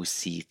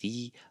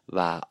موسیقی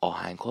و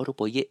آهنگ‌ها رو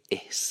با یه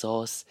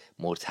احساس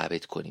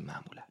مرتبط کنیم.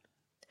 معمولاً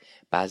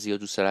بعضی‌ها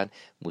دوست دارن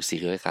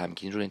موسیقی‌های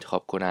غمگین رو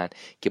انتخاب کنن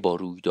که با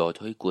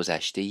رویدادهای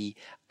گذشته‌ای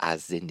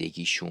از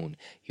زندگیشون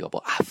یا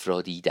با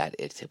افرادی در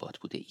ارتباط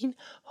بوده. این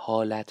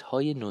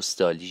حالت‌های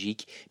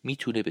نوستالژیک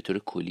میتونه به طور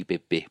کلی به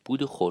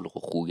بهبود خلق و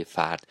خوی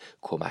فرد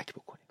کمک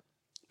بکنه،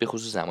 به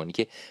خصوص زمانی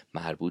که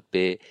مربوط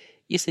به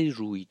یه سری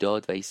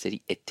رویداد و یه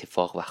سری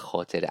اتفاق و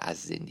خاطره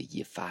از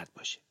زندگی فرد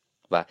باشه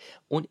و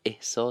اون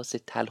احساس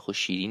تلخ و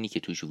شیرینی که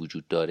توش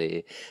وجود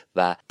داره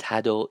و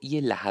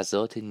تداعی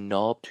لحظات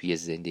ناب توی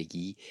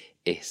زندگی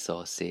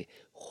احساس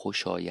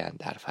خوشایند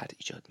در فرد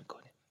ایجاد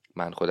میکنه.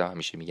 من خودم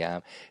همیشه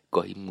میگم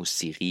گاهی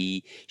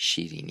موسیقی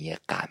شیرینی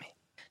غمه.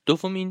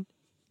 دومین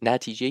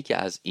نتیجه که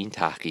از این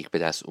تحقیق به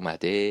دست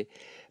اومده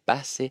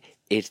بحث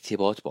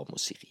ارتباط با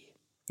موسیقیه.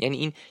 یعنی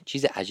این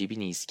چیز عجیبی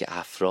نیست که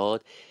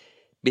افراد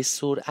به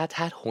سرعت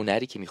هر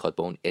هنری که میخواد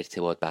با اون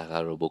ارتباط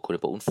برقرار بکنه،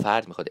 با اون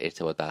فرد میخواد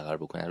ارتباط برقرار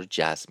بکنه رو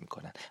جذب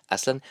میکنن.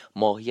 اصلا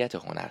ماهیت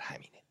هنر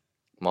همینه.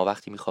 ما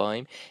وقتی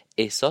میخوایم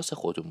احساس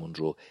خودمون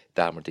رو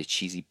در مورد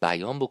چیزی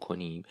بیان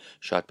بکنیم،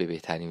 شاید به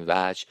بهترین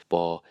وجه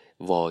با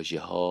واژه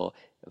ها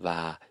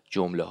و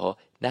جمله ها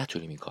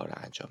نتونیم این کار رو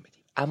انجام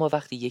بدیم. اما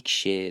وقتی یک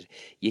شعر،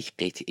 یک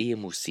قطعه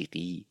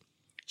موسیقی،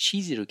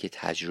 چیزی رو که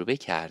تجربه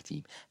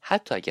کردیم،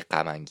 حتی اگه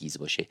غم انگیز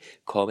باشه،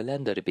 کاملا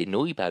داره به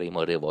نوعی برای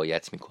ما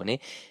روایت میکنه،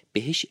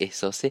 بهش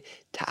احساس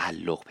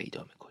تعلق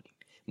پیدا میکنیم.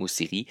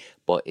 موسیقی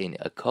با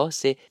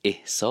انعکاس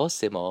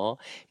احساس ما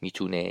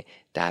میتونه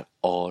در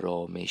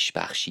آرامش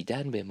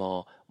بخشیدن به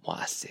ما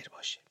مؤثر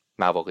باشه.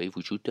 مواقعی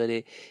وجود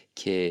داره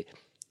که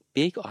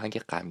به یک آهنگ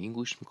غمگین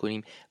گوش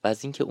میکنیم و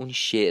از اینکه اون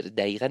شعر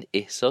دقیقاً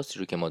احساسی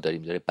رو که ما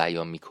داریم داره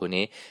بیان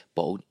میکنه،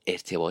 با اون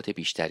ارتباط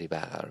بیشتری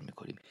برقرار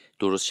میکنیم.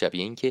 درست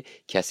شبیه این که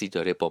کسی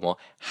داره با ما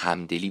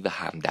همدلی و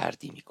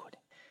همدردی میکنه.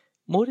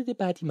 مورد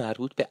بعدی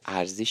مربوط به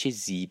ارزش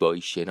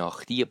زیبایی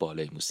شناختی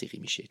بالای موسیقی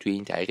میشه. توی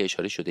این تحقیق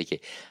اشاره شده که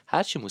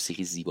هرچی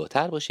موسیقی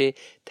زیباتر باشه،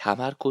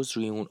 تمرکز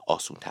روی اون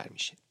آسونتر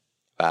میشه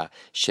و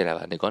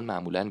شنوندگان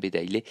معمولاً به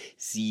دلیل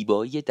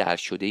زیبایی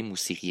درشده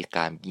موسیقی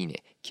غمگینه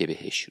که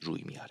بهش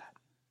روی میارن.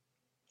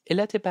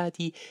 علت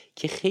بعدی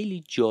که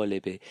خیلی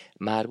جالبه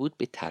مربوط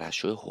به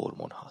ترشح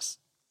هورمون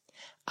هاست.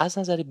 از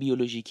نظر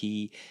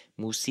بیولوژیکی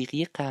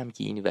موسیقی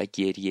غمگین و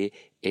گریه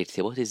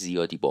ارتباط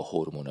زیادی با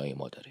هورمونای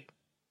ما داره.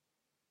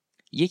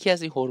 یکی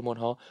از این هورمون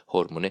ها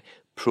هورمون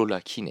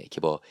پرولاکینه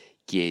که با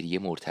گریه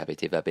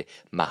مرتبطه و به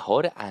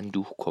مهار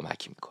اندوه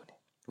کمک میکنه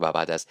و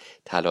بعد از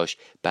تلاش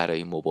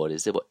برای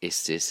مبارزه با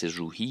استرس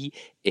روحی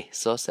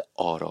احساس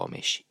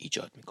آرامش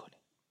ایجاد میکنه.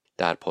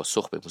 در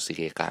پاسخ به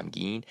موسیقی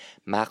غمگین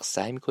مغز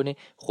سعی میکنه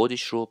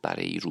خودش رو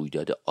برای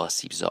رویداد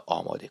آسیبزا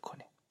آماده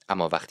کنه.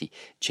 اما وقتی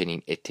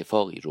چنین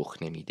اتفاقی رخ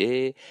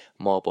نمیده،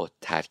 ما با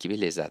ترکیب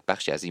لذت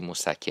بخش از این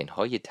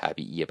مسکنهای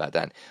طبیعی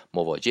بدن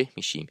مواجه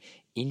میشیم.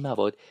 این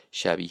مواد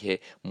شبیه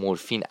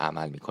مورفین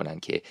عمل میکنن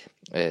که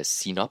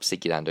سیناپس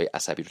گیرندهای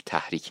عصبی رو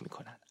تحریک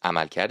میکنن.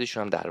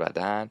 عملکردشون هم در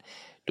بدن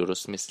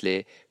درست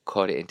مثل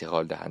کار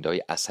انتقال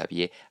دهندهای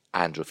عصبی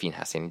اندروفین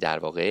هست. یعنی در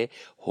واقع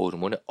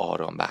هورمون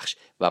آرام بخش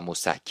و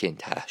مسکن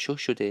ترشح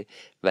شده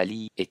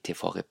ولی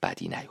اتفاق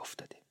بدی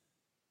نیفتاده.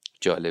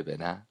 جالبه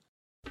نه؟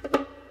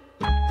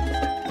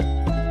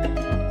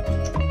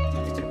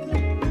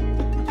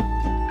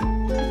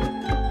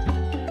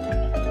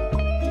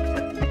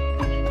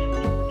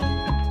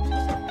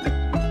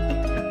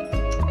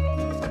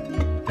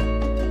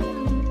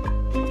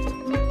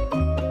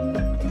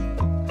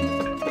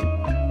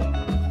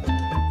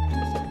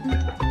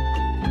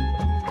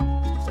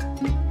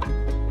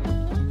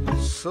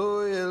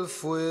 Soy el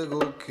fuego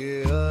que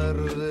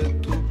arde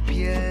tu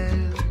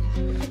piel,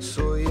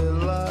 soy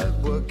el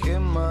agua que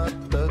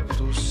mata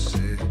tu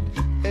sed,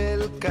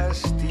 el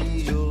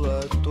castillo,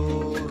 la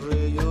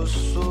torre, yo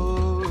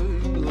soy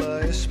la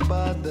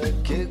espada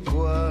que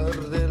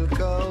guarda el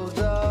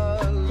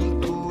caudal,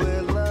 tú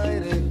el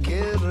aire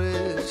que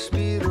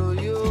respiro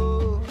yo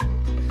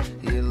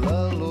y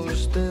la luz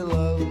de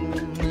la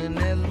luna en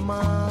el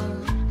mar,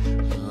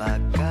 la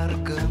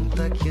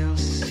garganta que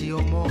ansío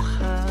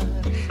mojar,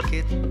 que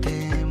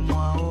temo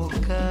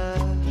ahogar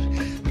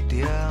de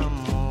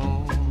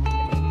amor.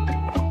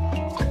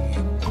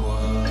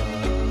 Igual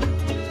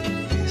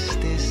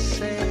este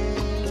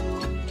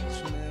celos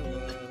me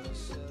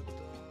vas a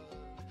dar.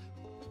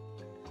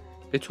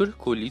 به طور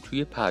کلی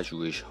توی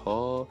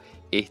پژوهش‌ها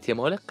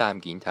احتمال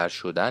غمگین تر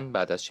شدن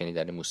بعد از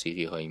شنیدن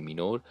موسیقی های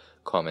مینور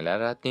کاملا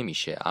رد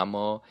نمیشه،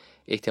 اما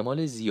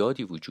احتمال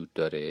زیادی وجود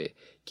داره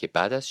که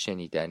بعد از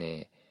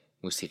شنیدن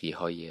موسیقی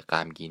های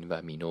غمگین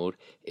و مینور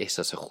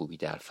احساس خوبی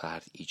در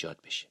فرد ایجاد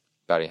بشه.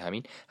 برای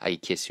همین اگه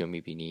کسی رو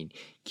میبینین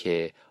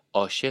که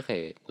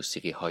عاشق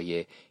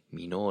موسیقی‌های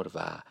مینور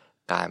و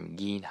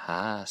غمگین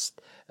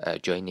هست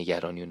جای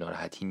نگرانی و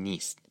ناراحتی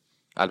نیست.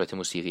 البته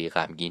موسیقی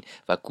غمگین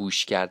و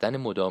گوش کردن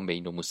مدام به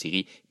این نوع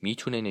موسیقی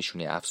میتونه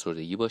نشونه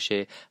افسردگی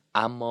باشه،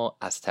 اما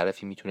از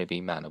طرفی میتونه به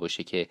این معنا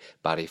باشه که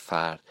برای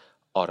فرد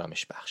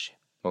آرامش بخشه.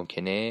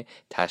 ممکنه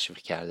تشویق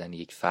کردن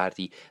یک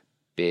فردی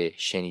به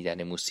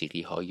شنیدن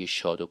موسیقی‌های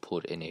شاد و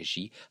پر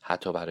انرژی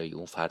حتی برای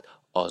اون فرد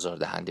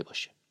آزاردهنده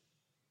باشه.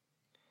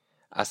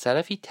 از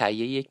طرفی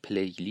تهیه یک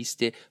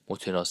پلیلیست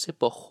متناسب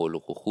با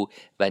خلق و خو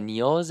و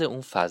نیاز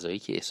اون فضایی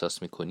که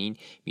احساس میکنین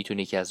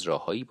میتونه یکی از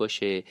راههایی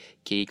باشه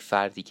که یک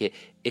فردی که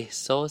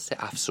احساس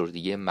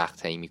افسردگی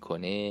مقطعی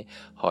میکنه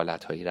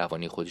حالتهای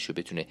روانی خودش رو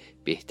بتونه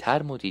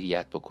بهتر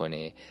مدیریت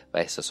بکنه و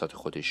احساسات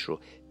خودش رو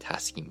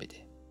تسکین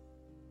بده.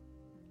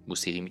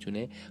 موسیقی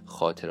میتونه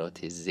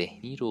خاطرات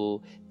ذهنی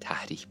رو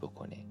تحریک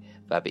بکنه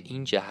و به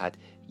این جهت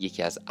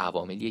یکی از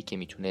عواملیه که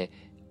میتونه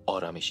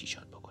آرامش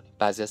ایجاد بکنه.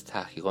 بعضی از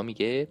تحقیقات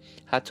میگه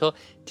حتی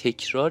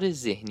تکرار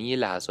ذهنی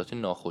لحظات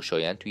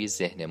ناخوشایند توی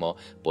ذهن ما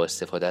با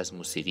استفاده از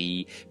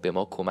موسیقی به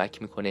ما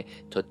کمک میکنه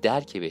تا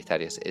درک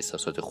بهتری از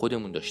احساسات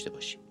خودمون داشته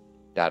باشیم.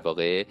 در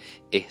واقع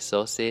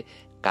احساس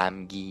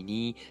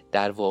غمگینی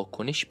در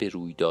واکنش به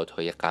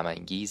رویدادهای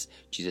غم‌انگیز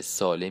چیز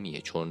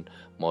سالمیه، چون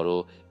ما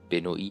رو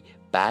به نوعی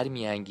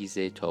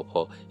برمی‌انگیزه تا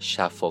با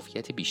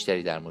شفافیت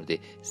بیشتری در مورد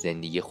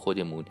زندگی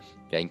خودمون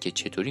و اینکه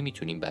چطوری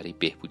میتونیم برای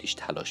بهبودیش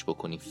تلاش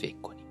بکنیم فکر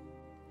کنیم.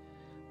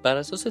 بر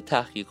اساس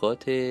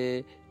تحقیقات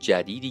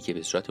جدیدی که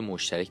به صورت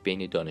مشترک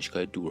بین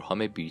دانشگاه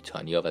دورهام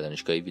بریتانیا و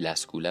دانشگاه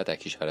ویلاسکولا در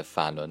کشور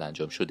فنلاند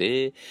انجام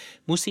شده،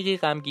 موسیقی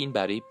غمگین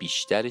برای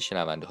بیشتر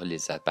شنونده ها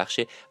لذت بخش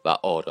و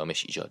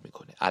آرامش ایجاد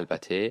میکنه.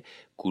 البته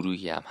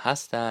گروهی هم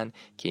هستن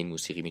که این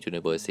موسیقی میتونه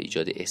باعث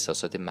ایجاد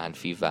احساسات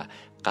منفی و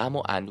غم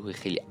و اندوه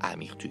خیلی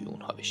عمیق توی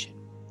اونها بشه.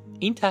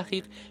 این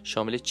تحقیق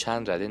شامل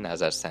چند رده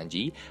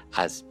نظرسنجی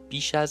از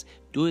بیش از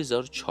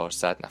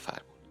 2400 نفر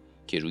بود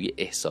که روی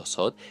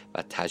احساسات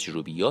و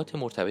تجربیات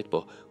مرتبط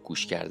با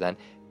گوش کردن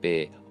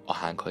به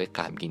آهنگ‌های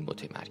غمگین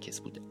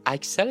متمرکز بود.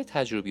 اکثر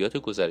تجربیات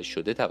گزارش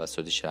شده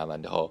توسط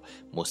شنونده ها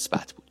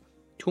مثبت بود.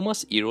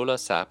 توماس ایرولا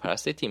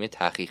سرپرست تیم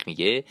تحقیق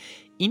میگه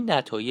این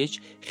نتایج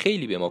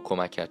خیلی به ما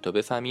کمک کرد تا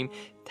بفهمیم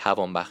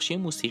توانبخشی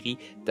موسیقی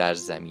در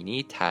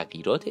زمینه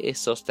تغییرات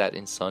احساس در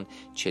انسان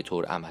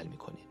چطور عمل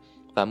میکنه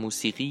و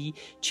موسیقی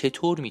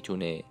چطور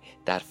میتونه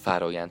در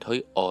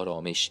فرایندهای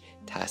آرامش،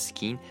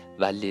 تسکین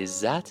و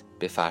لذت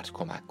به فرد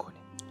کمک کنه.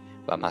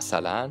 و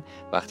مثلا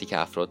وقتی که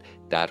افراد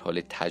در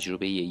حال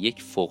تجربه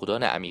یک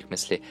فقدان عمیق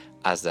مثل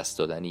از دست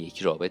دادن یک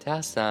رابطه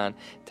هستن،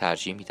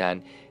 ترجیح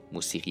میدن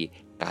موسیقی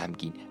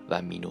غمگین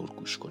و مینور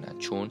گوش کنن،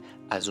 چون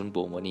از اون به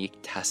عنوان یک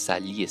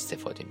تسلی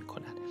استفاده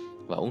میکنن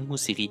و اون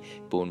موسیقی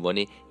به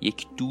عنوان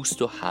یک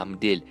دوست و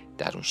همدل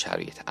در اون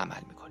شرایط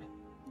عمل میکنه.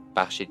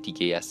 بخش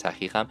دیگه از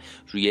تحقیق هم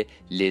روی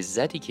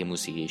لذتی که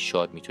موسیقی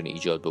شاد میتونه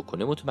ایجاد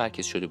بکنه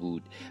متمرکز شده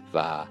بود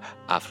و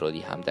افرادی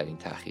هم در این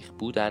تحقیق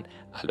بودن،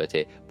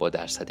 البته با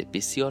درصد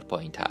بسیار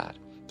پایین‌تر،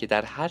 که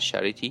در هر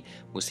شرایطی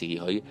موسیقی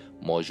های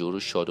ماژور و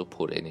شاد و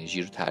پر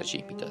انرژی رو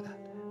ترجیح میدادن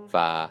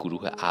و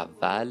گروه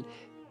اول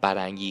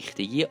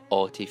برانگیختگی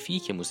عاطفی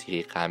که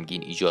موسیقی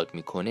غمگین ایجاد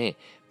میکنه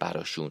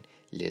براشون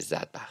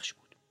لذت بخش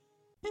بود.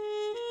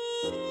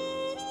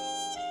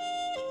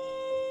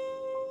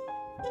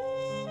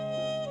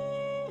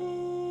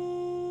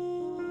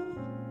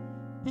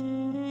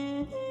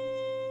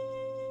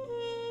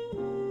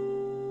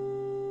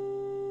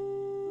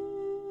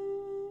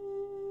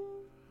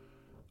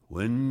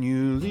 When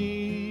you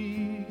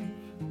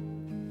leave,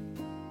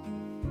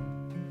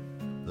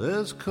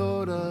 there's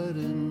cordite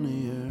in the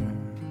air,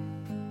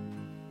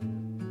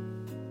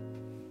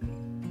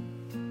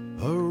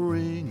 a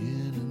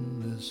ringing in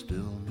the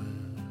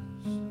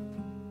stillness,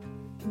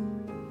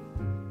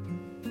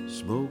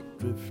 smoke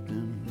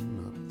drifting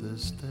up the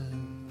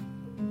stairs.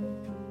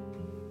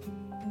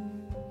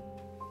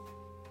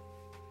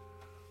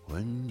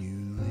 When you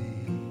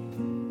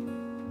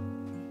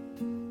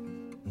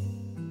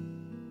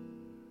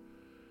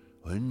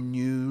When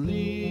you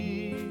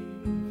leave,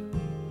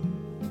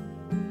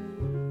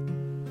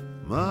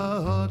 my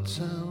heart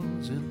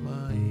sounds in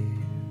my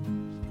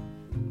ears,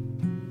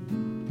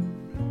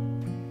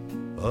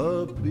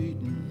 a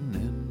beating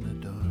in the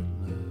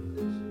darkness,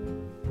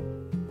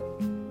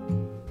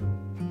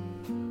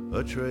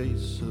 a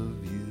trace of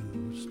you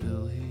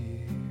still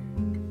here.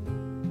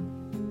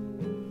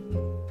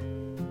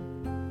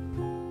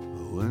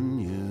 When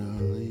you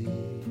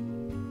leave,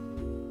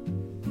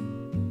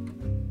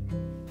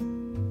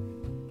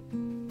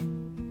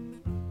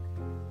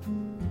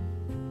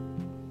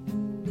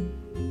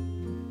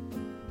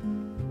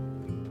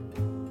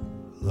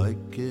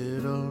 like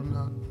it or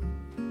not,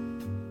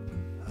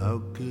 how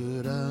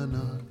could I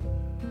not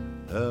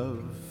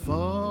have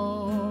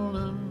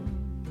fallen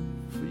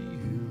for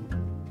you?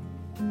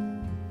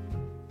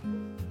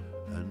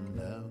 And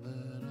now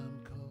that I'm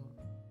caught.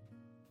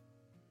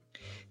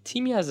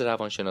 تیمی از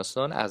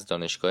روانشناسان از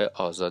دانشگاه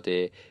آزاد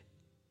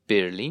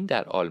برلین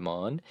در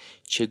آلمان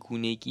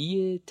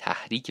چگونگی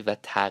تحریک و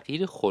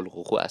تغییر خلق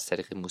و خو از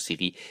طریق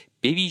موسیقی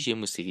به ویژه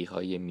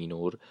موسیقی‌های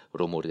مینور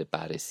رو مورد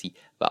بررسی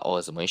و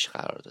آزمایش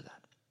قرار دادن.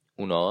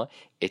 اونا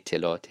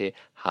اطلاعات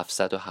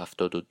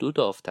 772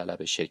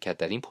 داوطلب شرکت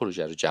در این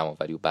پروژه رو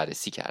جمع‌آوری و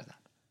بررسی کردن.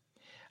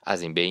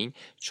 از این بین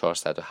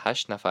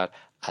 408 نفر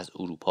از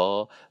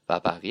اروپا و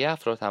بقیه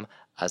افراد هم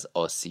از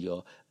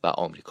آسیا و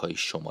آمریکای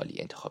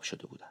شمالی انتخاب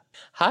شده بودند.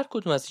 هر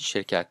کدوم از این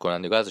شرکت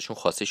کنندگان ازشون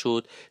خواسته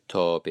شد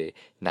تا به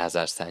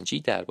نظرسنجی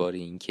درباره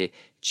اینکه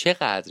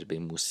چقدر به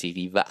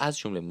موسیقی و از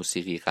جمله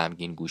موسیقی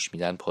غمگین گوش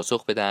میدن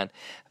پاسخ بدن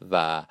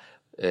و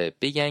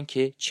بگن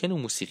که چه نوع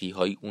موسیقی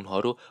هایی اونها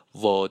رو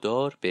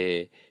وادار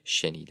به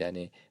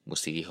شنیدن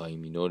موسیقی های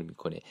مینور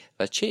میکنه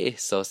و چه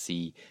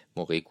احساسی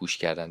موقع گوش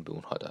کردن به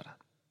اونها دارن.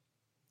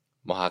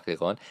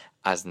 محققان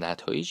از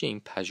نتایج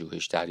این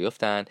پژوهش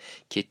دریافتند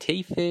که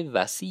طیف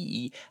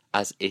وسیعی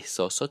از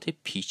احساسات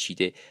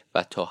پیچیده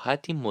و تا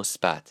حدی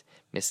مثبت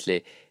مثل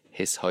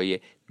حس‌های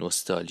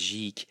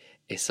نوستالژیک،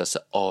 احساس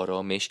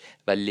آرامش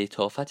و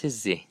لطافت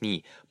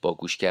ذهنی با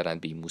گوش کردن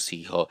به این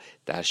موسیقی‌ها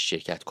در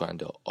شرکت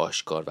کننده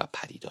آشکار و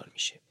پدیدار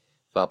میشه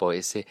و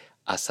باعث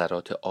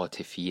اثرات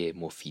عاطفی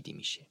مفیدی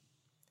میشه.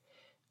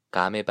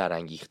 غم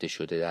برانگیخته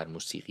شده در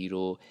موسیقی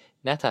رو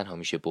نه تنها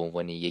میشه به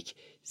عنوان یک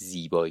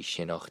زیبایی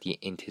شناختی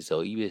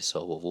انتزاعی به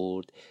حساب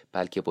آورد،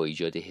 بلکه با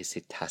ایجاد حس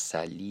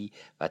تسلی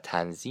و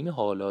تنظیم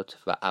حالات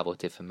و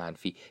عواطف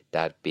منفی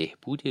در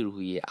بهبود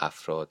روحی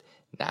افراد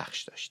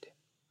نقش داشته.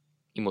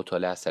 این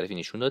مطالعه از طرفی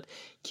نشون داد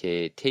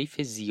که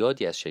طیف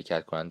زیادی از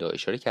شرکت کننده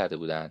اشاره کرده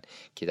بودند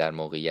که در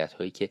موقعیت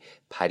هایی که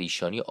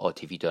پریشانی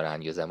عاطفی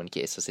دارن یا زمانی که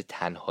احساس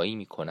تنهایی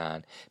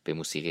میکنن به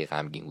موسیقی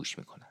غمگین گوش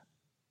میکنن.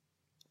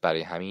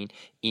 برای همین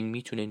این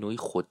میتونه نوعی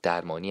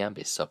خوددرمانی هم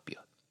به حساب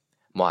بیاد.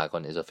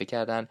 محققان اضافه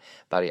کردن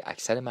برای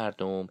اکثر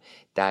مردم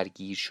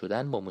درگیر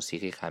شدن با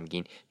موسیقی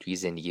غمگین توی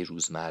زندگی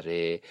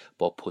روزمره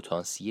با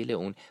پتانسیل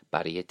اون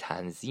برای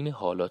تنظیم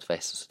حالات و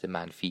احساسات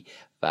منفی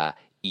و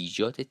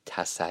ایجاد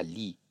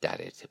تسلی در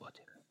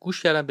ارتباطه.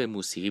 گوش کردن به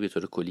موسیقی به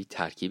طور کلی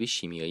ترکیب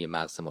شیمیایی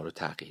مغز ما رو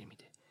تغییر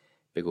میده.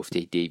 به گفته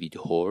دیوید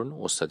هورن،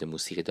 استاد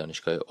موسیقی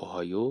دانشگاه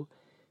اوهایو،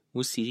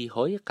 موسیقی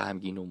های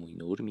غمگین و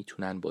مینور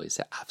میتونن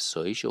باعث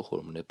افزایش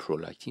هورمون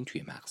پرولاکتین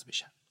توی مغز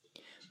بشن.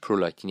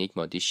 پرولاکتین یک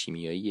ماده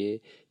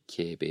شیمیاییه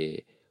که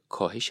به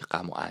کاهش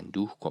غم و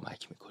اندوه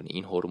کمک میکنه.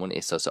 این هورمون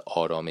احساس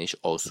آرامش،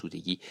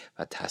 آسودگی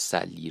و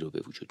تسلی رو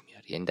به وجود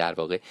میاره. یعنی در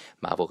واقع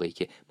مواقعی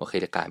که ما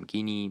خیلی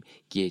غمگینیم،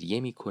 گریه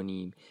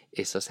میکنیم،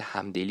 احساس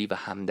همدلی و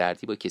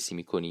همدردی با کسی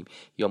میکنیم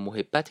یا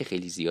محبت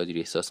خیلی زیادی رو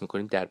احساس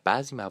میکنیم، در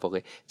بعضی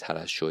مواقع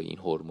ترشح این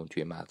هورمون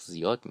توی مغز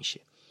زیاد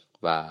میشه.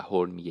 و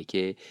هورن میگه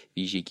که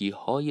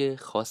ویژگی‌های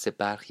خاص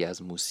برخی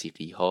از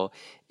موسیقی‌ها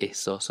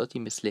احساساتی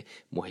مثل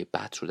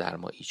محبت رو در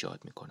ما ایجاد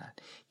میکنن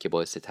که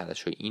باعث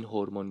ترشح این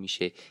هورمون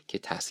میشه که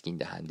تسکین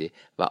دهنده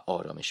و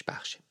آرامش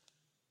بخشه.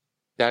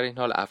 در این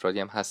حال افرادی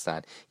هم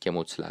هستن که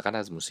مطلقاً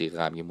از موسیقی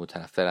غمگین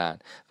متنفرن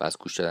و از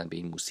گوش دادن به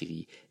این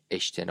موسیقی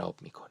اجتناب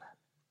میکنن.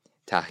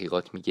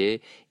 تحقیقات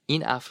میگه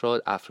این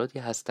افرادی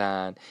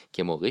هستند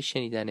که موقع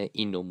شنیدن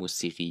این نوع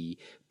موسیقی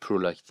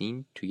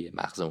پرولاکتین توی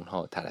مغز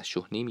اونها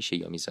ترشح نمیشه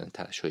یا میزان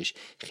ترشحش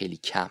خیلی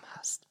کم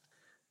هست.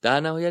 در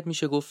نهایت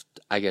میشه گفت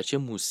اگرچه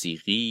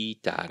موسیقی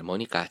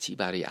درمانی قطعی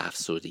برای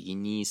افسردگی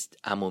نیست،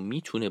 اما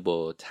میتونه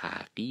با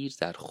تغییر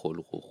در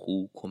خلق و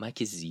خو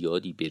کمک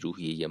زیادی به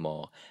روحیه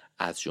ما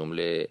از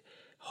جمله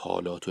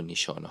حالات و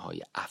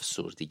نشانه‌های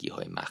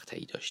افسردگی‌های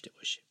مقطعی داشته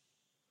باشه.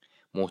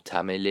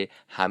 محتمل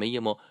همه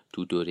ما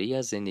تو دوره‌ای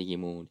از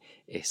زندگیمون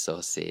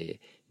احساس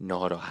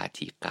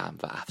ناراحتی، غم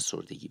و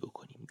افسردگی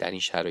بکنیم. در این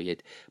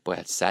شرایط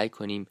باید سعی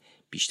کنیم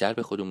بیشتر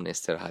به خودمون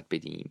استراحت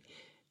بدیم،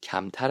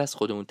 کمتر از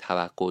خودمون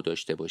توقع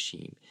داشته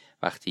باشیم.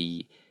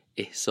 وقتی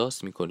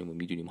احساس میکنیم و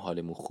میدونیم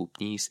حالمون خوب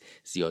نیست،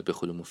 زیاد به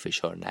خودمون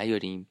فشار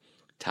نیاریم،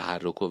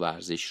 تحرک و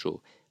ورزش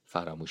رو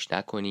فراموش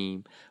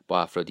نکنیم،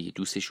 با افرادی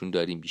دوستشون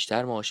داریم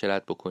بیشتر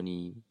معاشرت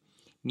بکنیم،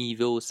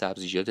 میوه و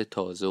سبزیجات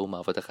تازه و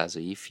مواد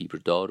غذایی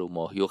فیبردار و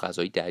ماهی و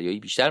غذای دریایی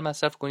بیشتر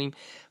مصرف کنیم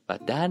و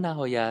در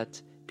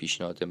نهایت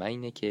پیشنهاد من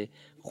اینه که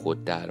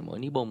خود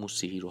درمانی با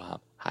موسیقی رو هم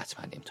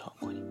حتما امتحان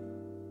کنیم.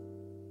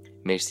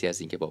 مرسی از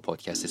اینکه با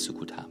پادکست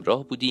سکوت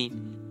همراه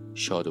بودین.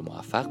 شاد و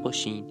موفق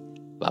باشین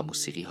و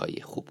موسیقی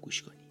های خوب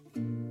گوش کنین.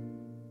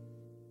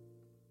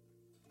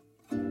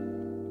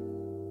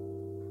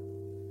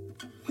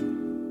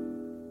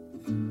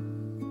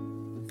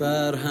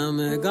 بر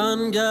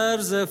همگان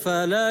گرز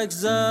فلک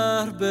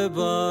زهر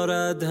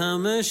ببارد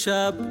همه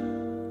شب،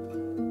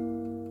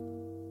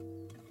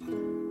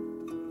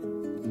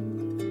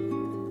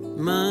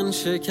 من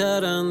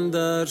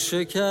شکرندر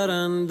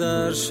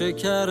شکرندر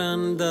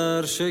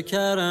شکرندر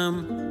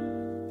شکرم،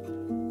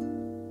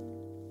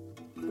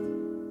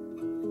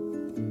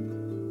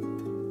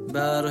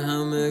 بر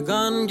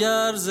همگان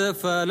گرز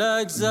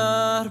فلک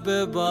زهر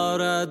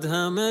ببارد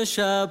همه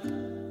شب،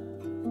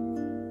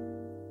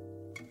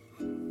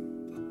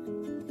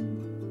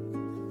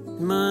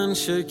 من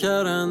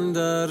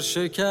شکرندر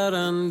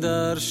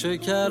شکرندر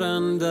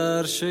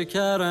شکرندر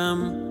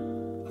شکرم.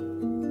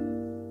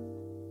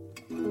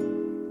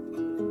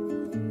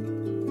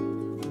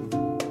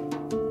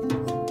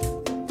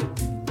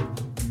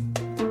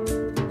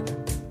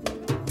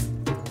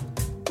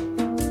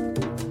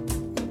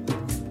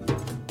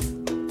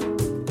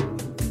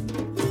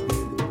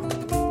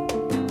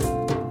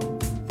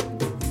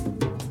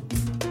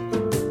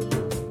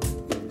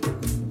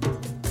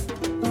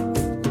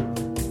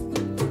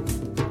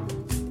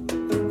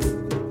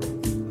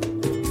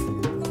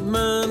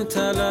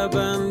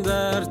 طلبم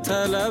در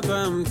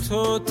طلبم،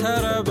 تو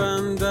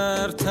طربم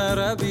در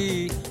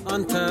طربی،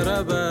 آن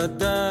طربت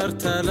در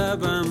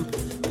طلبم.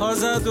 پا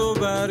زد و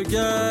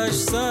برگشت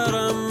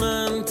سرم،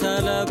 من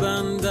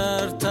طلبم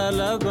در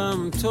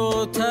طلبم،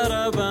 تو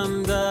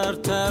طربم در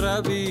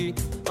طربی،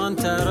 آن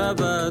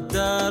طربت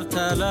در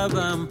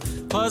طلبم.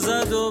 پا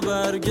زد و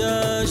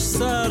برگشت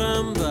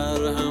سرم،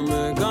 بر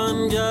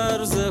همگان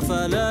گر ز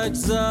فلک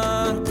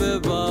زهر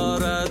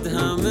ببارد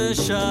همه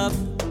شب.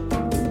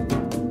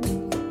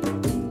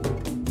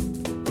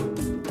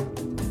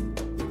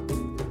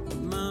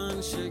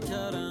 من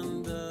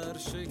شکرم در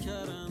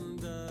شکرم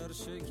در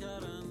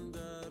شکرم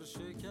در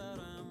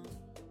شکرم